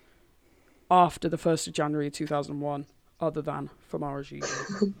 50-plus, after the 1st of January 2001, other than Famara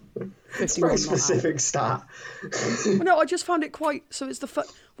Diédhiou. It's a very specific stat. Well, no, I just found it quite... So it's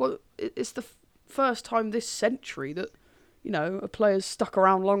the first time this century that, a player's stuck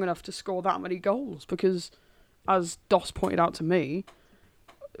around long enough to score that many goals, because, as Doss pointed out to me,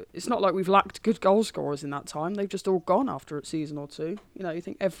 it's not like we've lacked good goal scorers in that time. They've just all gone after a season or two. You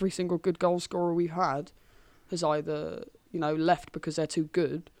think every single good goal scorer we've had has either, left because they're too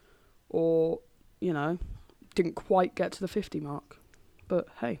good or, didn't quite get to the 50 mark. But,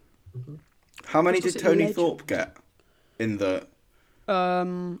 hey. How many did Tony Thorpe get in the...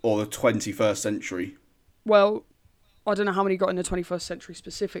 or the 21st century? Well, I don't know how many he got in the 21st century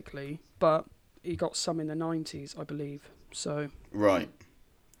specifically, but he got some in the 90s, I believe. So... Right.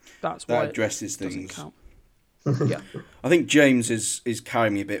 That's why that addresses things. Count. Yeah. I think James is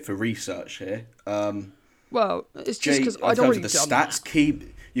carrying me a bit for research here. Well, it's just because I'd already done stats,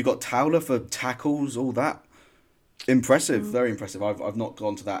 you got Towler for tackles, all that. Impressive, very impressive. I've not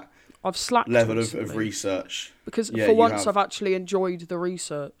gone to that I've slacked level of research. Because for once I've actually enjoyed the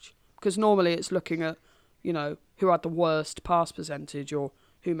research. Because normally it's looking at, who had the worst pass percentage or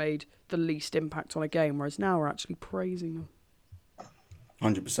who made the least impact on a game, whereas now we're actually praising them.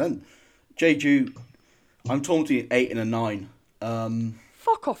 100%. Jeju, I'm torn between 8 and a 9.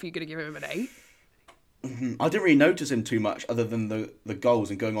 Fuck off, you're going to give him an 8? I didn't really notice him too much other than the goals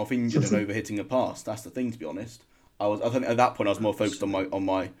and going off injured and overhitting a pass. That's the thing, to be honest. I think at that point I was more focused on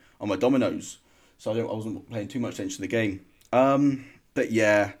my dominoes, so I wasn't paying too much attention to the game. But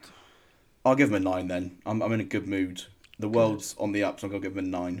yeah, I'll give him a 9 then. I'm in a good mood. The world's on the up, so I'm gonna give him a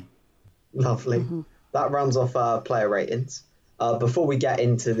 9. Lovely. That rounds off player ratings. Before we get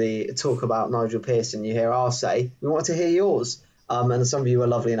into the talk about Nigel Pearson, you hear our say, we want to hear yours. And some of you are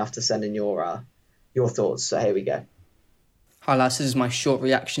lovely enough to send in your thoughts. So here we go. Hi lads, this is my short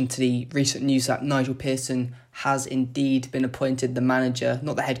reaction to the recent news that Nigel Pearson has indeed been appointed the manager,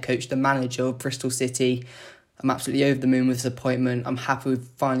 not the head coach, the manager of Bristol City. I'm absolutely over the moon with this appointment. I'm happy we've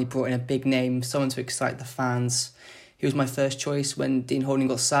finally brought in a big name, someone to excite the fans. He was my first choice when Dean Holding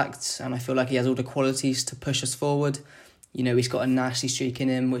got sacked, and I feel like he has all the qualities to push us forward. You know, he's got a nasty streak in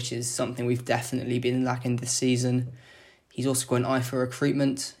him, which is something we've definitely been lacking this season. He's also got an eye for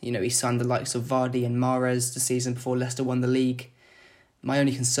recruitment. You know, he signed the likes of Vardy and Mahrez the season before Leicester won the league. My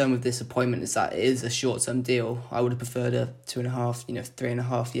only concern with this appointment is that it is a short-term deal. I would have preferred a 2.5,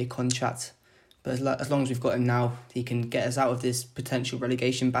 3.5 year contract. But as long as we've got him now, he can get us out of this potential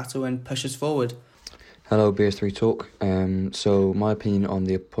relegation battle and push us forward. Hello, BS3 Talk. So my opinion on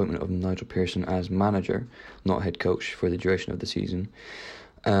the appointment of Nigel Pearson as manager, not head coach, for the duration of the season,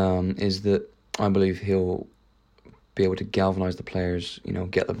 is that I believe he'll be able to galvanise the players,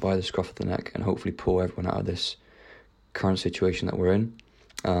 get them by the scruff of the neck and hopefully pull everyone out of this current situation that we're in.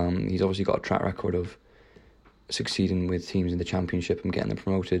 He's obviously got a track record of succeeding with teams in the Championship and getting them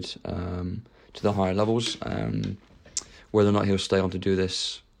promoted to the higher levels. Whether or not he'll stay on to do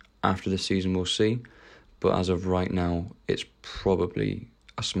this after this season, we'll see. But as of right now, it's probably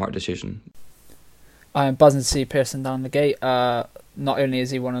a smart decision. I am buzzing to see Pearson down the gate. Not only is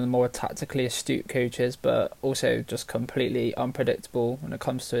he one of the more tactically astute coaches, but also just completely unpredictable when it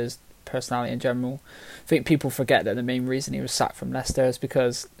comes to his personality in general. I think people forget that the main reason he was sacked from Leicester is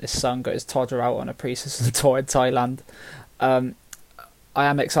because his son got his toddler out on a pre-season tour in Thailand. I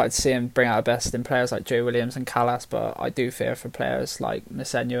am excited to see him bring out the best in players like Joe Williams and Callas, but I do fear for players like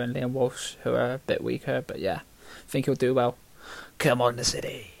Moutinho and Liam Walsh, who are a bit weaker. But yeah, I think he'll do well. Come on, the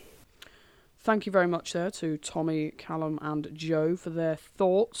City. Thank you very much there to Tommy, Callum and Joe for their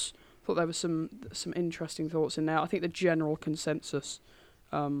thoughts. I thought there were some interesting thoughts in there. I think the general consensus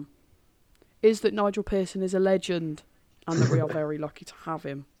is that Nigel Pearson is a legend and that we are very lucky to have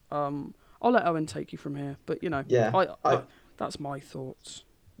him. I'll let Owen take you from here, but I that's my thoughts.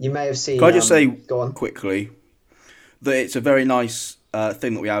 You may have seen... Can I just say go on. quickly that it's a very nice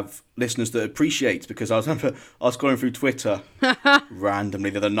thing that we have listeners that appreciate, because I was scrolling through Twitter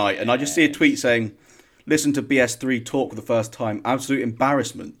randomly the other night and I just see a tweet saying, listen to BS3 talk for the first time, absolute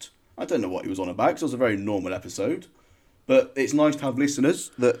embarrassment. I don't know what he was on about because it was a very normal episode, but it's nice to have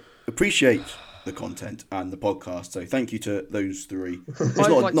listeners that appreciate the content and the podcast, so thank you to those three. It's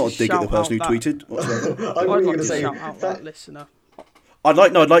not a dig at the person who tweeted whatsoever. I'd like to shout out that listener. I'd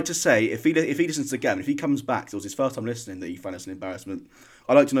like to say if he listens again, if he comes back, it was his first time listening that he found us an embarrassment.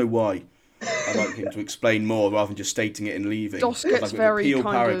 I'd like to know why. I'd like him to explain more rather than just stating it and leaving. Dos gets very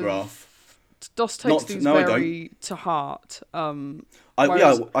Dos takes things very to heart.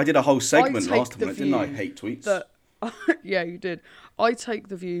 I did a whole segment last time, didn't I? Hate tweets. Yeah, you did. I take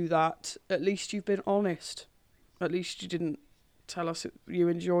the view that at least you've been honest. At least you didn't tell us you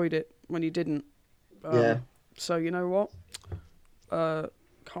enjoyed it when you didn't. So you know what? Can't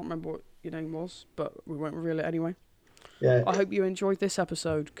remember what your name was, but we won't reveal it anyway. Yeah. I hope you enjoyed this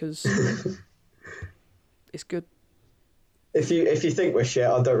episode because it's good. If you think we're shit,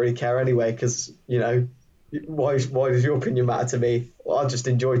 I don't really care anyway, because why does your opinion matter to me? Well, I just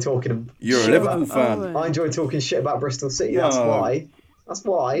enjoy talking. You're a Liverpool fan. I enjoy talking shit about Bristol City. That's why. Yeah,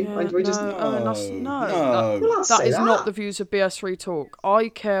 I enjoy that is not the views of BS3 Talk. I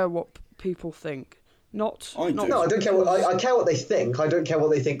care what people think. I don't care I care what they think. I don't care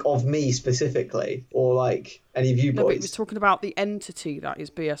what they think of me specifically, or like any of you boys. No, but he was talking about the entity that is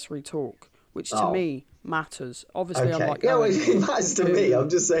BS3 Talk, which to me matters. Obviously, okay. I'm like, it matters to me. I'm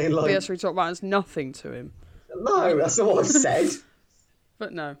just saying, like, BS3 Talk matters nothing to him. No, that's not what I've said.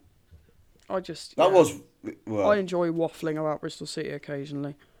 But no, I just I enjoy waffling about Bristol City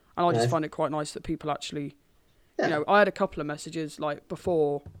occasionally, and I just find it quite nice that people actually, I had a couple of messages like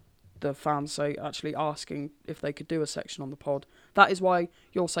before the fans say actually asking if they could do a section on the pod. That is why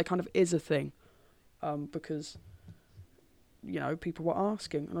your say kind of is a thing, because people were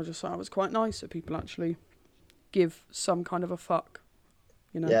asking, and I just thought it was quite nice that people actually give some kind of a fuck.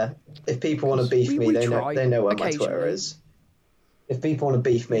 Yeah, if people want to beef me, they know where my Twitter is. If people want to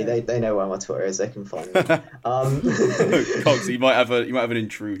beef me, they know where my Twitter is. They can find me. Cogs, you might have an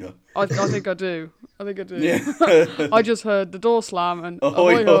intruder. I think I do. Yeah. I just heard the door slam and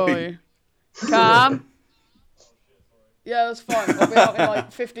Ahoy, ahoy. Cam? Yeah, that's fine. I'll be out in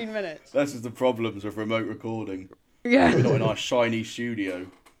like 15 minutes. That's just the problems with remote recording. Yeah. We're not in our shiny studio.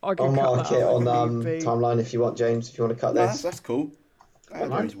 I'll mark it on timeline if you want, James, if you want to cut this. That's cool. I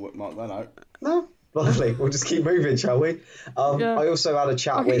don't mark that out. No? Lovely. We'll just keep moving, shall we? I also had a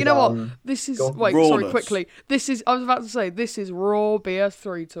chat with... You know what? This is... Wait, Rawness. sorry, quickly. I was about to say, this is raw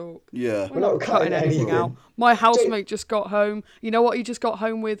BS3 talk. Yeah. We're not cutting anything out. My housemate just got home. You know what he just got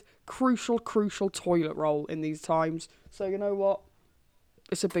home with? Crucial toilet roll in these times. So you know what?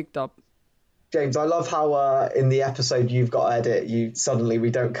 It's a big dub. James, I love how in the episode you've got to edit, we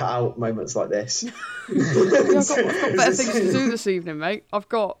don't cut out moments like this. I've got better things to do this evening, mate. I've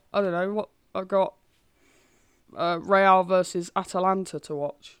got Real versus Atalanta to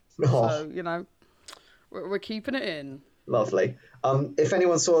watch. Oh. So, you know, we're keeping it in. Lovely. If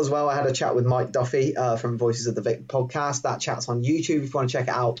anyone saw as well, I had a chat with Mike Duffy from Voices of the Vic podcast. That chat's on YouTube if you want to check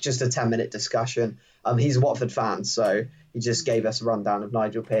it out. Just a 10-minute discussion. He's a Watford fan, so he just gave us a rundown of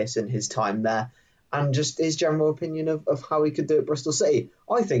Nigel Pearson, his time there, and just his general opinion of how he could do at Bristol City.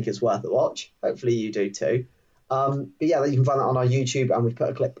 I think it's worth a watch. Hopefully you do too. But yeah, you can find that on our YouTube, and we've put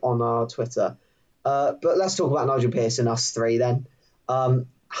a clip on our Twitter. But let's talk about Nigel Pearson, us three then.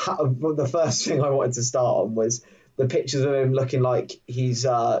 The first thing I wanted to start on was the pictures of him looking like he's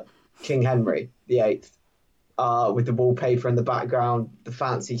King Henry VIII, with the wallpaper in the background, the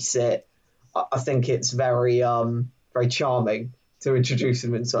fancy sit. I think it's very very charming to introduce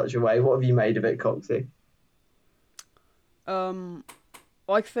him in such a way. What have you made of it, Coxie?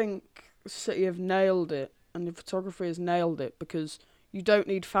 I think City have nailed it, and the photography has nailed it, because you don't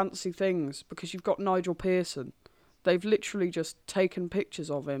need fancy things, because you've got Nigel Pearson. They've literally just taken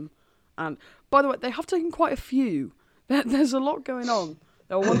pictures of him. And, by the way, they have taken quite a few. There's a lot going on.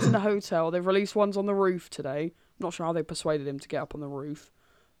 There were ones in the hotel. They've released ones on the roof today. I'm not sure how they persuaded him to get up on the roof.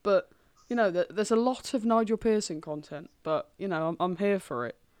 But, you know, there's a lot of Nigel Pearson content. But, you know, I'm here for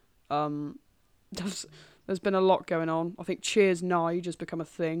it. There's been a lot going on. I think Cheers Nige has become a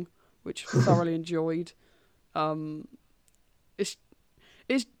thing, which I thoroughly enjoyed. It's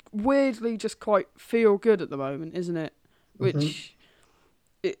weirdly just quite feel good at the moment, isn't it? Which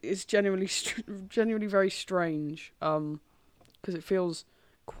is genuinely very strange, because it feels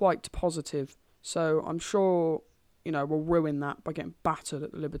quite positive. So I'm sure, you know, we'll ruin that by getting battered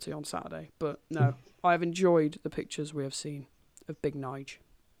at the Liberty on Saturday. But no, I have enjoyed the pictures we have seen of Big Nige.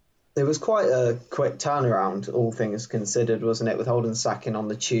 It was quite a quick turnaround, all things considered, wasn't it? With Holden sacking on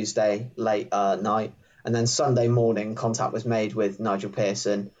the Tuesday late night, and then Sunday morning contact was made with Nigel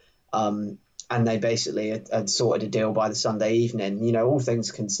Pearson. And they basically had sorted a deal by the Sunday evening. You know, all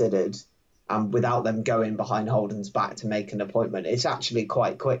things considered, and without them going behind Holden's back to make an appointment, it's actually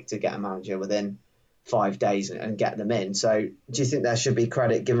quite quick to get a manager within 5 days and get them in. So do you think there should be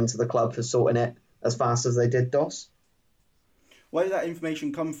credit given to the club for sorting it as fast as they did, Dos? Where did that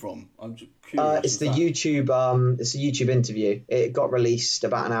information come from? I'm just curious. It's the YouTube interview. It got released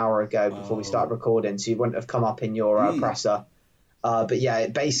about an hour ago before we started recording, so you wouldn't have come up in your presser. But yeah,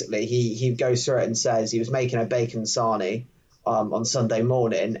 basically he goes through it and says he was making a bacon sarnie on Sunday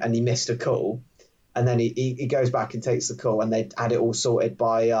morning and he missed a call, and then he goes back and takes the call, and they had it all sorted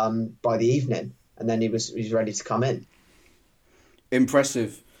by the evening, and then he was ready to come in.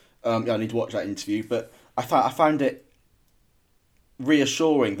 Impressive. I need to watch that interview, but I found it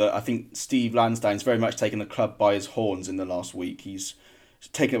reassuring that I think Steve Lansdown's very much taken the club by his horns in the last week. He's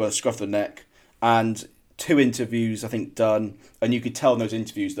taken it by the scruff of the neck, and 2 interviews I think done, and you could tell in those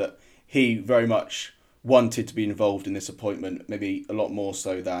interviews that he very much wanted to be involved in this appointment, maybe a lot more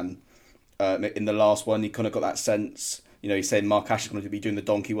so than in the last one. He kind of got that sense, you know, he's saying Mark Ash is going to be doing the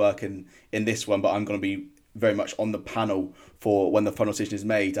donkey work in this one, but I'm going to be very much on the panel for when the final decision is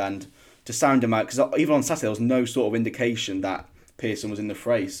made. And to sound him out, because even on Saturday there was no sort of indication that Pearson was in the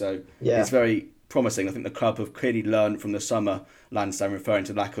fray, so it's very promising. I think the club have clearly learned from the summer, Lansdown referring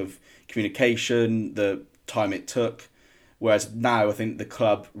to lack of communication, the time it took, whereas now I think the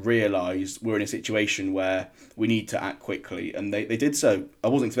club realised we're in a situation where we need to act quickly, and they did so. I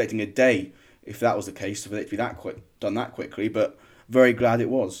wasn't expecting a day, if that was the case, for it to be done that quickly, but very glad it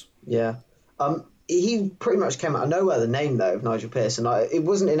was. Yeah. He pretty much came out of nowhere, the name though of Nigel Pearson. It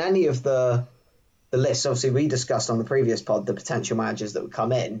wasn't in any of the lists. Obviously we discussed on the previous pod the potential managers that would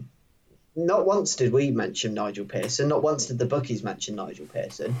come in. Not once did we mention Nigel Pearson, not once did the bookies mention Nigel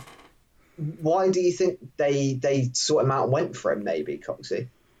Pearson. Why do you think they sought him out and went for him, maybe, Coxie?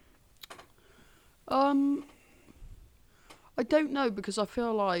 I don't know, because I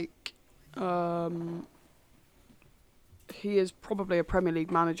feel like he is probably a Premier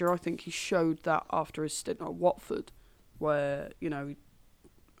League manager. I think he showed that after his stint at Watford, where, you know,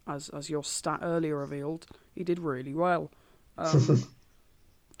 as your stat earlier revealed, he did really well.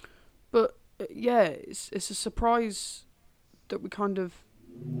 But yeah, it's a surprise that we kind of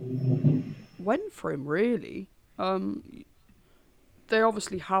went for him, really. They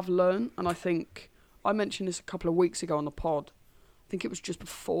obviously have learned, and I think I mentioned this a couple of weeks ago on the pod. I think it was just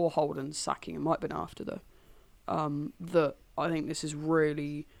before Holden's sacking, it might have been after though. That I think this is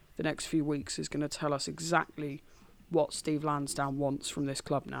really, the next few weeks is going to tell us exactly what Steve Lansdown wants from this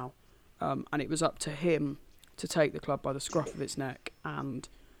club now. And it was up to him to take the club by the scruff of its neck and,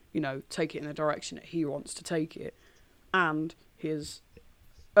 you know, take it in the direction that he wants to take it. And he has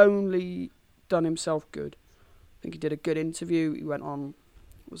only done himself good. I think he did a good interview. He went on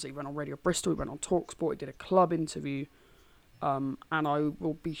Radio Bristol, he went on TalkSport, he did a club interview. And I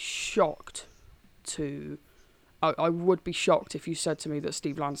will be shocked I would be shocked if you said to me that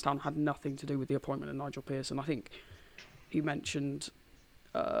Steve Lansdown had nothing to do with the appointment of Nigel Pearson. I think he mentioned,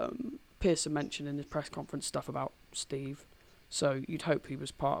 Pearson mentioned in his press conference stuff about Steve, so you'd hope he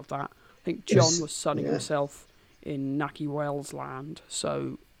was part of that. I think John was sunning himself in Naki Wells land,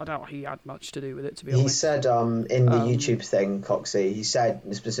 so I doubt he had much to do with it, to be honest. He said in the YouTube thing, Coxie, he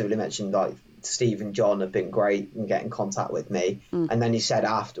specifically mentioned like Steve and John have been great in getting contact with me. And then he said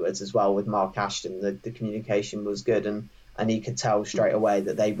afterwards as well with Mark Ashton that the communication was good, and he could tell straight away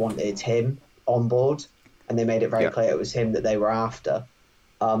that they wanted him on board, and they made it very clear it was him that they were after.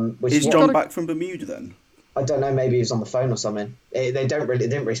 Is John back from Bermuda then? I don't know, maybe he was on the phone or something. They didn't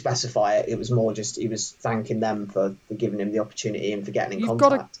really specify it. It was more just he was thanking them for giving him the opportunity and for getting in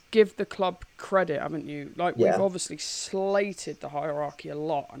contact. You've got to give the club credit, haven't you? Like, we've obviously slated the hierarchy a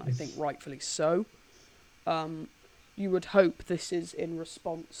lot, and I think rightfully so. You would hope this is in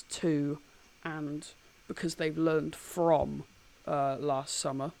response to, and because they've learned from last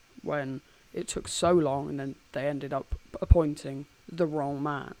summer, when it took so long and then they ended up appointing the wrong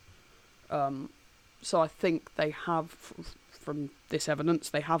man. So I think they have, from this evidence,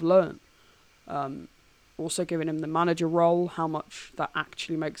 they have learned. Also giving him the manager role, how much that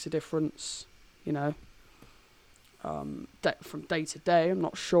actually makes a difference, you know. From day to day, I'm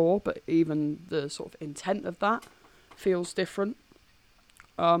not sure, but even the sort of intent of that feels different.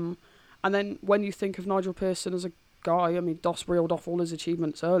 And then when you think of Nigel Pearson as a guy, I mean, Dos reeled off all his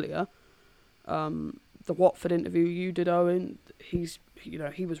achievements earlier. The Watford interview you did, Owen, he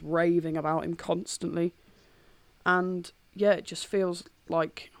was raving about him constantly. And yeah, it just feels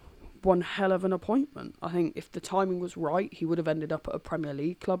like one hell of an appointment. I think if the timing was right, he would have ended up at a Premier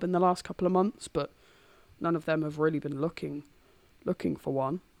League club in the last couple of months, but none of them have really been looking for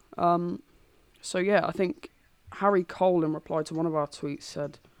one. So yeah, I think Harry Cole, in reply to one of our tweets,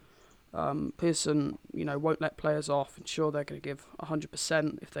 said Pearson, won't let players off, and sure, they're going to give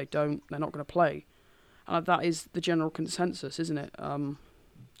 100%. If they don't, they're not going to play. And that is the general consensus, isn't it?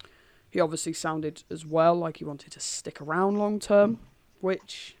 He obviously sounded as well like he wanted to stick around long term,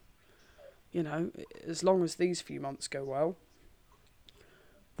 which, as long as these few months go well,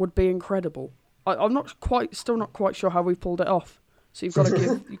 would be incredible. I'm still not quite sure how we pulled it off. So you've got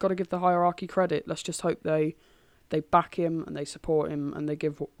to give the hierarchy credit. Let's just hope they back him and they support him and they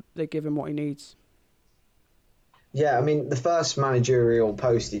give him what he needs. Yeah, I mean, the first managerial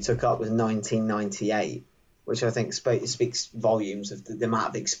post he took up was 1998, which I think speaks volumes of the amount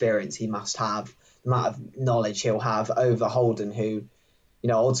of experience he must have, the amount of knowledge he'll have over Holden, who,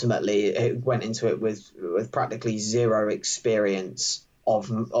 ultimately went into it with practically zero experience of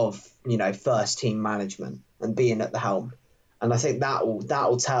first team management and being at the helm. And I think that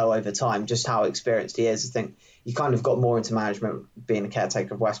will tell over time just how experienced he is. I think he kind of got more into management being a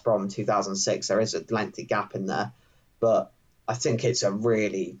caretaker of West Brom in 2006. There is a lengthy gap in there. But I think it's a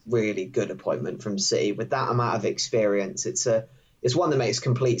really, really good appointment from City. With that amount of experience, it's one that makes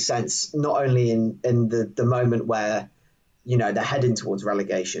complete sense, not only in the moment where, they're heading towards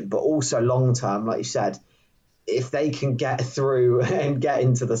relegation, but also long term, like you said, if they can get through and get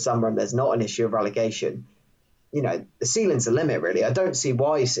into the summer and there's not an issue of relegation, the ceiling's the limit, really. I don't see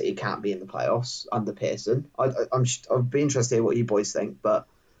why City can't be in the playoffs under Pearson. I'd be interested to hear what you boys think, but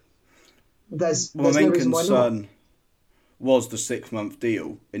there's no reason why not. Was the 6-month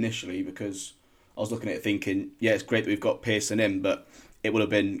deal initially, because I was looking at it thinking, yeah, it's great that we've got Pearson in, but it would have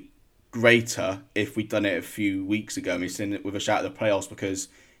been greater if we'd done it a few weeks ago and we'd seen it with a shout at the playoffs, because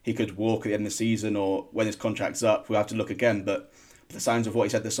he could walk at the end of the season, or when his contract's up, we'll have to look again. But the sounds of what he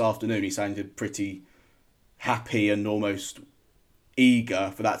said this afternoon, he sounded pretty happy and almost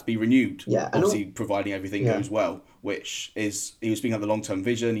eager for that to be renewed. Yeah, obviously providing everything goes well, which is, he was speaking about the long-term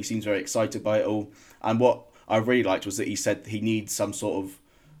vision. He seems very excited by it all. And what I really liked was that he said he needs some sort of,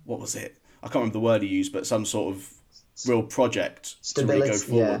 what was it? I can't remember the word he used, but some sort of real project stability, to really go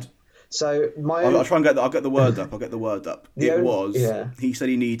forward. Yeah. So I'll try and I'll get the word up. He said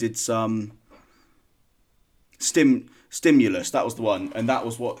he needed some stimulus. That was the one, and that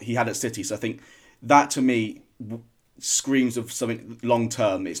was what he had at City. So I think that to me screams of something long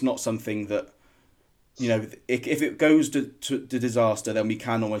term. It's not something that, you know, if it goes to disaster, then we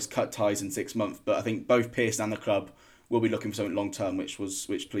can almost cut ties in 6 months. But I think both Pearson and the club will be looking for something long term, which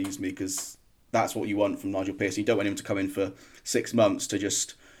pleased me, because that's what you want from Nigel Pearson. You don't want him to come in for 6 months to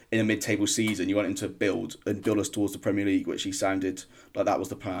just, in a mid-table season, you want him to build us towards the Premier League, which he sounded like that was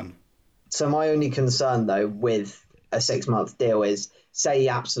the plan. So my only concern, though, with a 6-month deal is, say he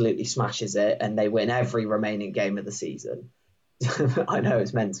absolutely smashes it and they win every remaining game of the season. I know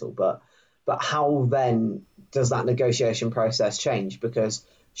it's mental, but how then does that negotiation process change? Because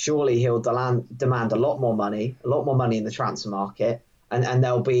surely he'll demand a lot more money in the transfer market, and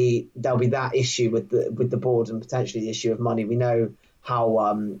there'll be that issue with the board and potentially the issue of money. We know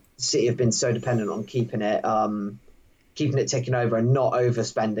how City have been so dependent on keeping it ticking over and not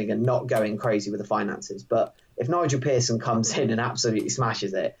overspending and not going crazy with the finances. But if Nigel Pearson comes in and absolutely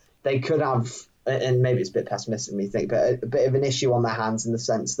smashes it, they could have, and maybe it's a bit pessimistic of me to think, but a bit of an issue on their hands, in the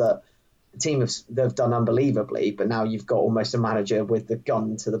sense that the team they've done unbelievably, but now you've got almost a manager with the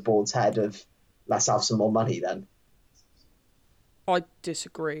gun to the board's head of, let's have some more money then. I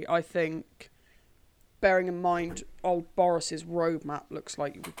disagree. I think, bearing in mind old Boris's roadmap looks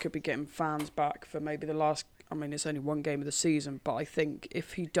like we could be getting fans back for maybe the last, I mean, it's only one game of the season, but I think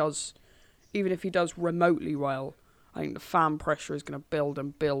even if he does remotely well, I think the fan pressure is going to build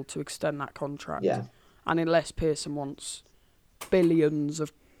and build to extend that contract. Yeah. And unless Pearson wants billions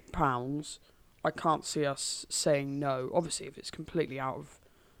of pounds, I can't see us saying no. Obviously, if it's completely out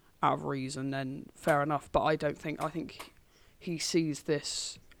of reason, then fair enough. But I think he sees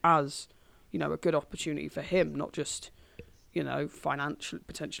this as, you know, a good opportunity for him, not just, you know,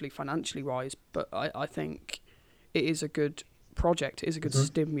 potentially financially wise, but I think it is a good project. It is a good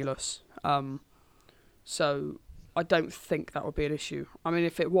stimulus. So I don't think that would be an issue. I mean,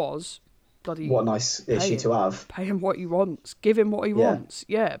 if it was, bloody, what a nice issue to have. Pay him what he wants. Give him what he wants.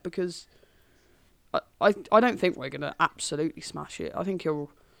 Yeah, because I don't think we're going to absolutely smash it. I think he'll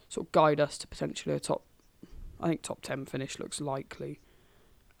sort of guide us to potentially top 10 finish looks likely.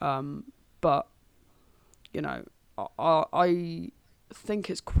 But, you know, I think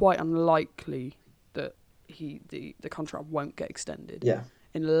it's quite unlikely that the contract won't get extended. Yeah.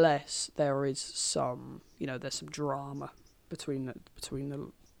 Unless there is some, you know, there's some drama between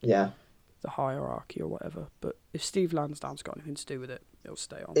the hierarchy or whatever. But if Steve Lansdown's got anything to do with it, it'll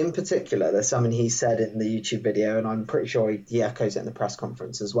stay on. In particular, there's something he said in the YouTube video, and I'm pretty sure he echoes it in the press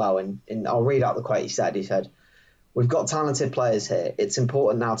conference as well. And I'll read out the quote he said. He said, "We've got talented players here. It's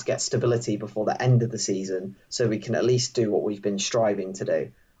important now to get stability before the end of the season so we can at least do what we've been striving to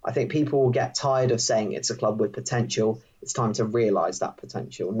do. I think people will get tired of saying it's a club with potential. It's time to realise that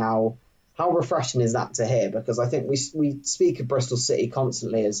potential." Now, how refreshing is that to hear? Because I think we speak of Bristol City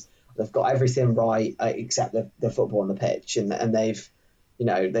constantly as they've got everything right except the football on the pitch, and they've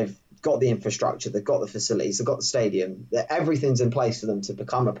got the infrastructure, they've got the facilities, they've got the stadium, everything's in place for them to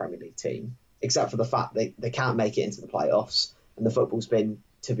become a Premier League team, except for the fact they can't make it into the playoffs, and the football's been,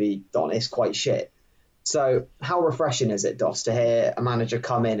 to be honest, quite shit. So how refreshing is it, Dos, to hear a manager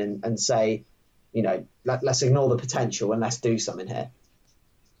come in and say, you know, let's ignore the potential and let's do something here?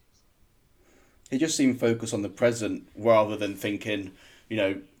 He just seemed focused on the present rather than thinking, you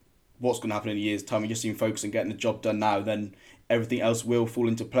know, what's going to happen in a year's time. He just seemed focused on getting the job done now. Then everything else will fall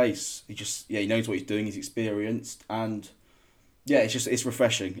into place. He knows what he's doing. He's experienced, and it's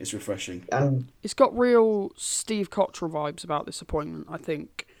refreshing. It's refreshing. And it's got real Steve Cottrell vibes about this appointment. I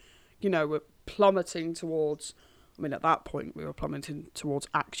think, you know, we're plummeting towards, I mean, at that point we were plummeting towards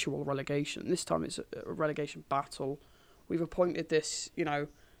actual relegation. This time it's a relegation battle. We've appointed this, you know,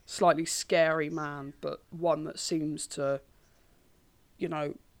 slightly scary man, but one that seems to, you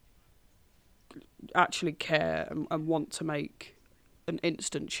know, actually care and want to make an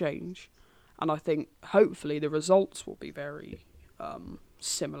instant change. And I think hopefully the results will be very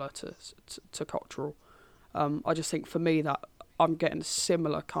similar to Cottrell. I just think for me that I'm getting a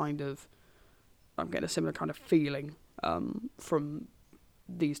similar kind of feeling from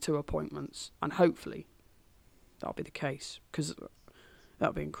these two appointments, and hopefully that'll be the case, because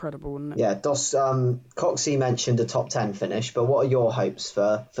that'd be incredible, wouldn't it? Yeah, Dos, Coxey mentioned a top 10 finish, but what are your hopes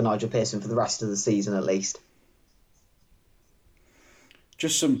for Nigel Pearson for the rest of the season at least?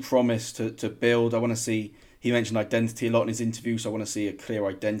 just some promise to build. I want to see, he mentioned identity a lot in his interview, so I want to see a clear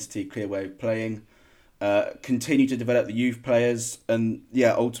identity, clear way of playing. Continue to develop the youth players, and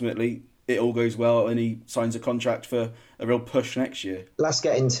ultimately it all goes well and he signs a contract for a real push next year. Let's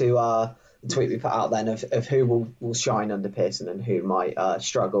get into the tweet we put out then of who will shine under Pearson and who might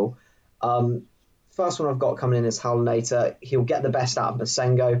struggle. First one I've got coming in is Halinator. He'll get the best out of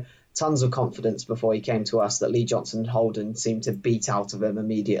Masengo. Tons of confidence before he came to us that Lee Johnson and Holden seemed to beat out of him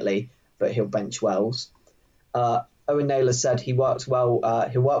immediately, but he'll bench Wells. Owen Naylor said he'll work well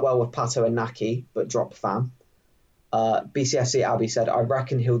with Pato and Naki, but drop Fam. BCFC Abby said, I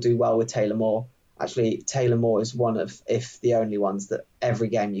reckon he'll do well with Taylor Moore. Actually, Taylor Moore is one of, if the only ones, that every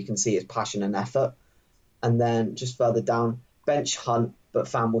game you can see is passion and effort. And then just further down, bench Hunt, but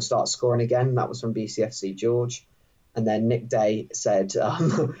Fam will start scoring again. That was from BCFC George. And then Nick Day said,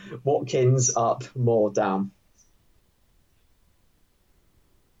 Watkins up, Moore down.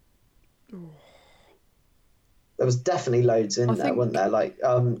 There was definitely loads in there, wasn't there? Like,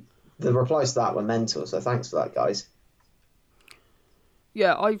 the replies to that were mental, so thanks for that, guys.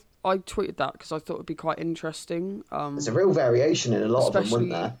 Yeah, I tweeted that because I thought it would be quite interesting. There's a real variation in a lot of them,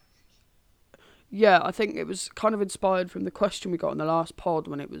 wasn't there? Yeah, I think it was kind of inspired from the question we got in the last pod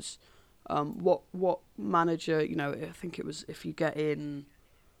when it was, what manager, I think it was if you get in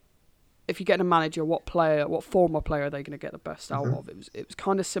a manager, what former player are they going to get the best out of? It was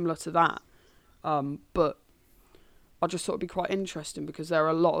kind of similar to that, but I just thought it'd be quite interesting because there are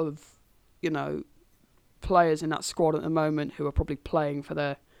a lot of, players in that squad at the moment who are probably playing for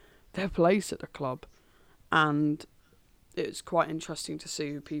their place at the club, and it's quite interesting to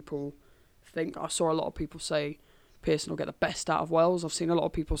see who people think. I saw a lot of people say Pearson will get the best out of Wells. I've seen a lot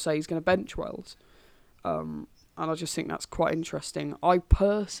of people say he's going to bench Wells, and I just think that's quite interesting. I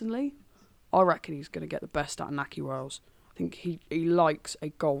reckon he's going to get the best out of Naki Wells. I think he likes a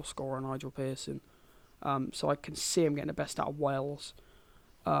goal scorer, Nigel Pearson. So I can see him getting the best out of Wells.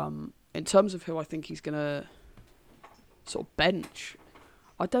 In terms of who I think he's going to sort of bench,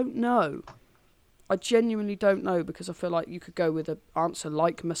 I don't know. I genuinely don't know, because I feel like you could go with an answer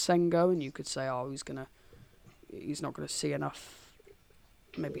like Masengo and you could say, he's not going to see enough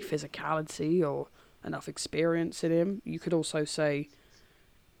maybe physicality or enough experience in him. You could also say,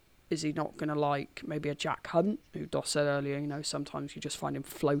 is he not going to like maybe a Jack Hunt, who Doss said earlier, sometimes you just find him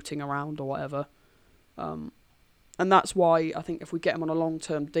floating around or whatever. And that's why I think if we get him on a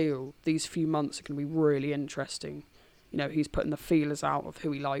long-term deal, these few months are going to be really interesting. He's putting the feelers out of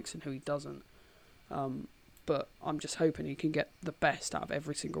who he likes and who he doesn't. But I'm just hoping he can get the best out of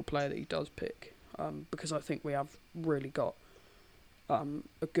every single player that he does pick, because I think we have really got a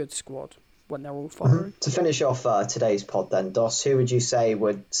good squad when they're all firing. To finish off today's pod then, Doss, who would you say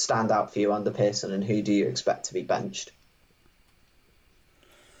would stand out for you under Pearson, and who do you expect to be benched?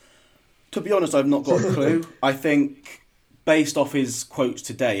 To be honest, I've not got a clue. I think, based off his quotes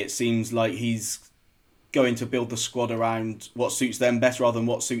today, it seems like he's going to build the squad around what suits them best rather than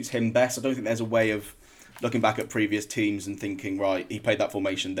what suits him best. I don't think there's a way of looking back at previous teams and thinking, right, he played that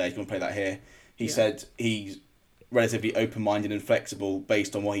formation there, he's going to play that here. He said he's relatively open-minded and flexible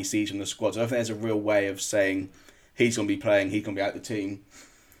based on what he sees from the squad. So I don't think there's a real way of saying he's going to be playing, he's going to be out of the team.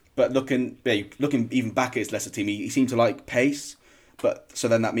 But looking even back at his Leicester team, he seemed to like pace. But so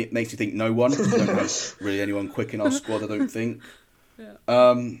then that makes you think no one. We don't have really anyone quick in our squad, I don't think.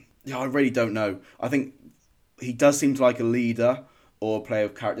 I really don't know. I think he does seem to like a leader or a player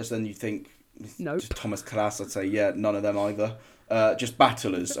of character. So then you think, just Thomas Kalas, I'd say, none of them either. Just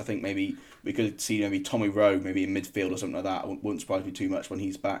battlers. I think maybe we could see maybe Tommy Rowe maybe in midfield or something like that. Wouldn't surprise me too much when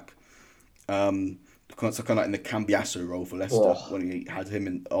he's back. So kind of like in the Cambiasso role for Leicester when he had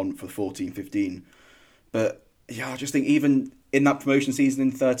him on for 14-15. But I just think even in that promotion season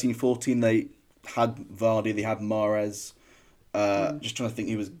in 13-14, they had Vardy, they had Mahrez. Just trying to think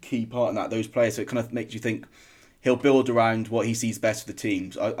who was a key part in that, those players. So it kind of makes you think he'll build around what he sees best for the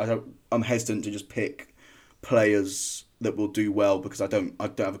teams. I'm hesitant to just pick players that will do well because I don't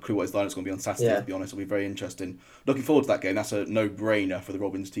have a clue what his lineup's going to be on Saturday, to be honest. It'll be very interesting. Looking forward to that game. That's a no-brainer for the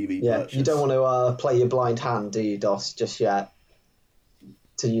Robins TV purchase. You don't want to play your blind hand, do you, Doss, just yet?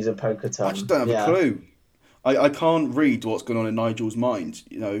 To use a poker term. I just don't have a clue. I can't read what's going on in Nigel's mind,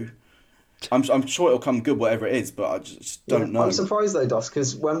 I'm sure it'll come good, whatever it is, but I just don't know. I'm surprised though, Doss,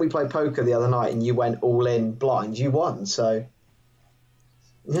 because when we played poker the other night and you went all in blind, you won, so...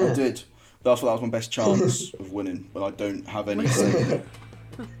 Yeah. I did. That was my best chance of winning, but I don't have any say.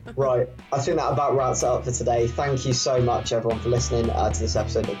 Right, I think that about wraps it up for today. Thank you so much, everyone, for listening to this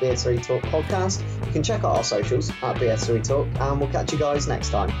episode of the BS3 Talk podcast. You can check out our socials at BS3 Talk, and we'll catch you guys next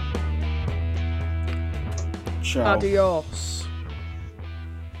time. Ciao. Adios.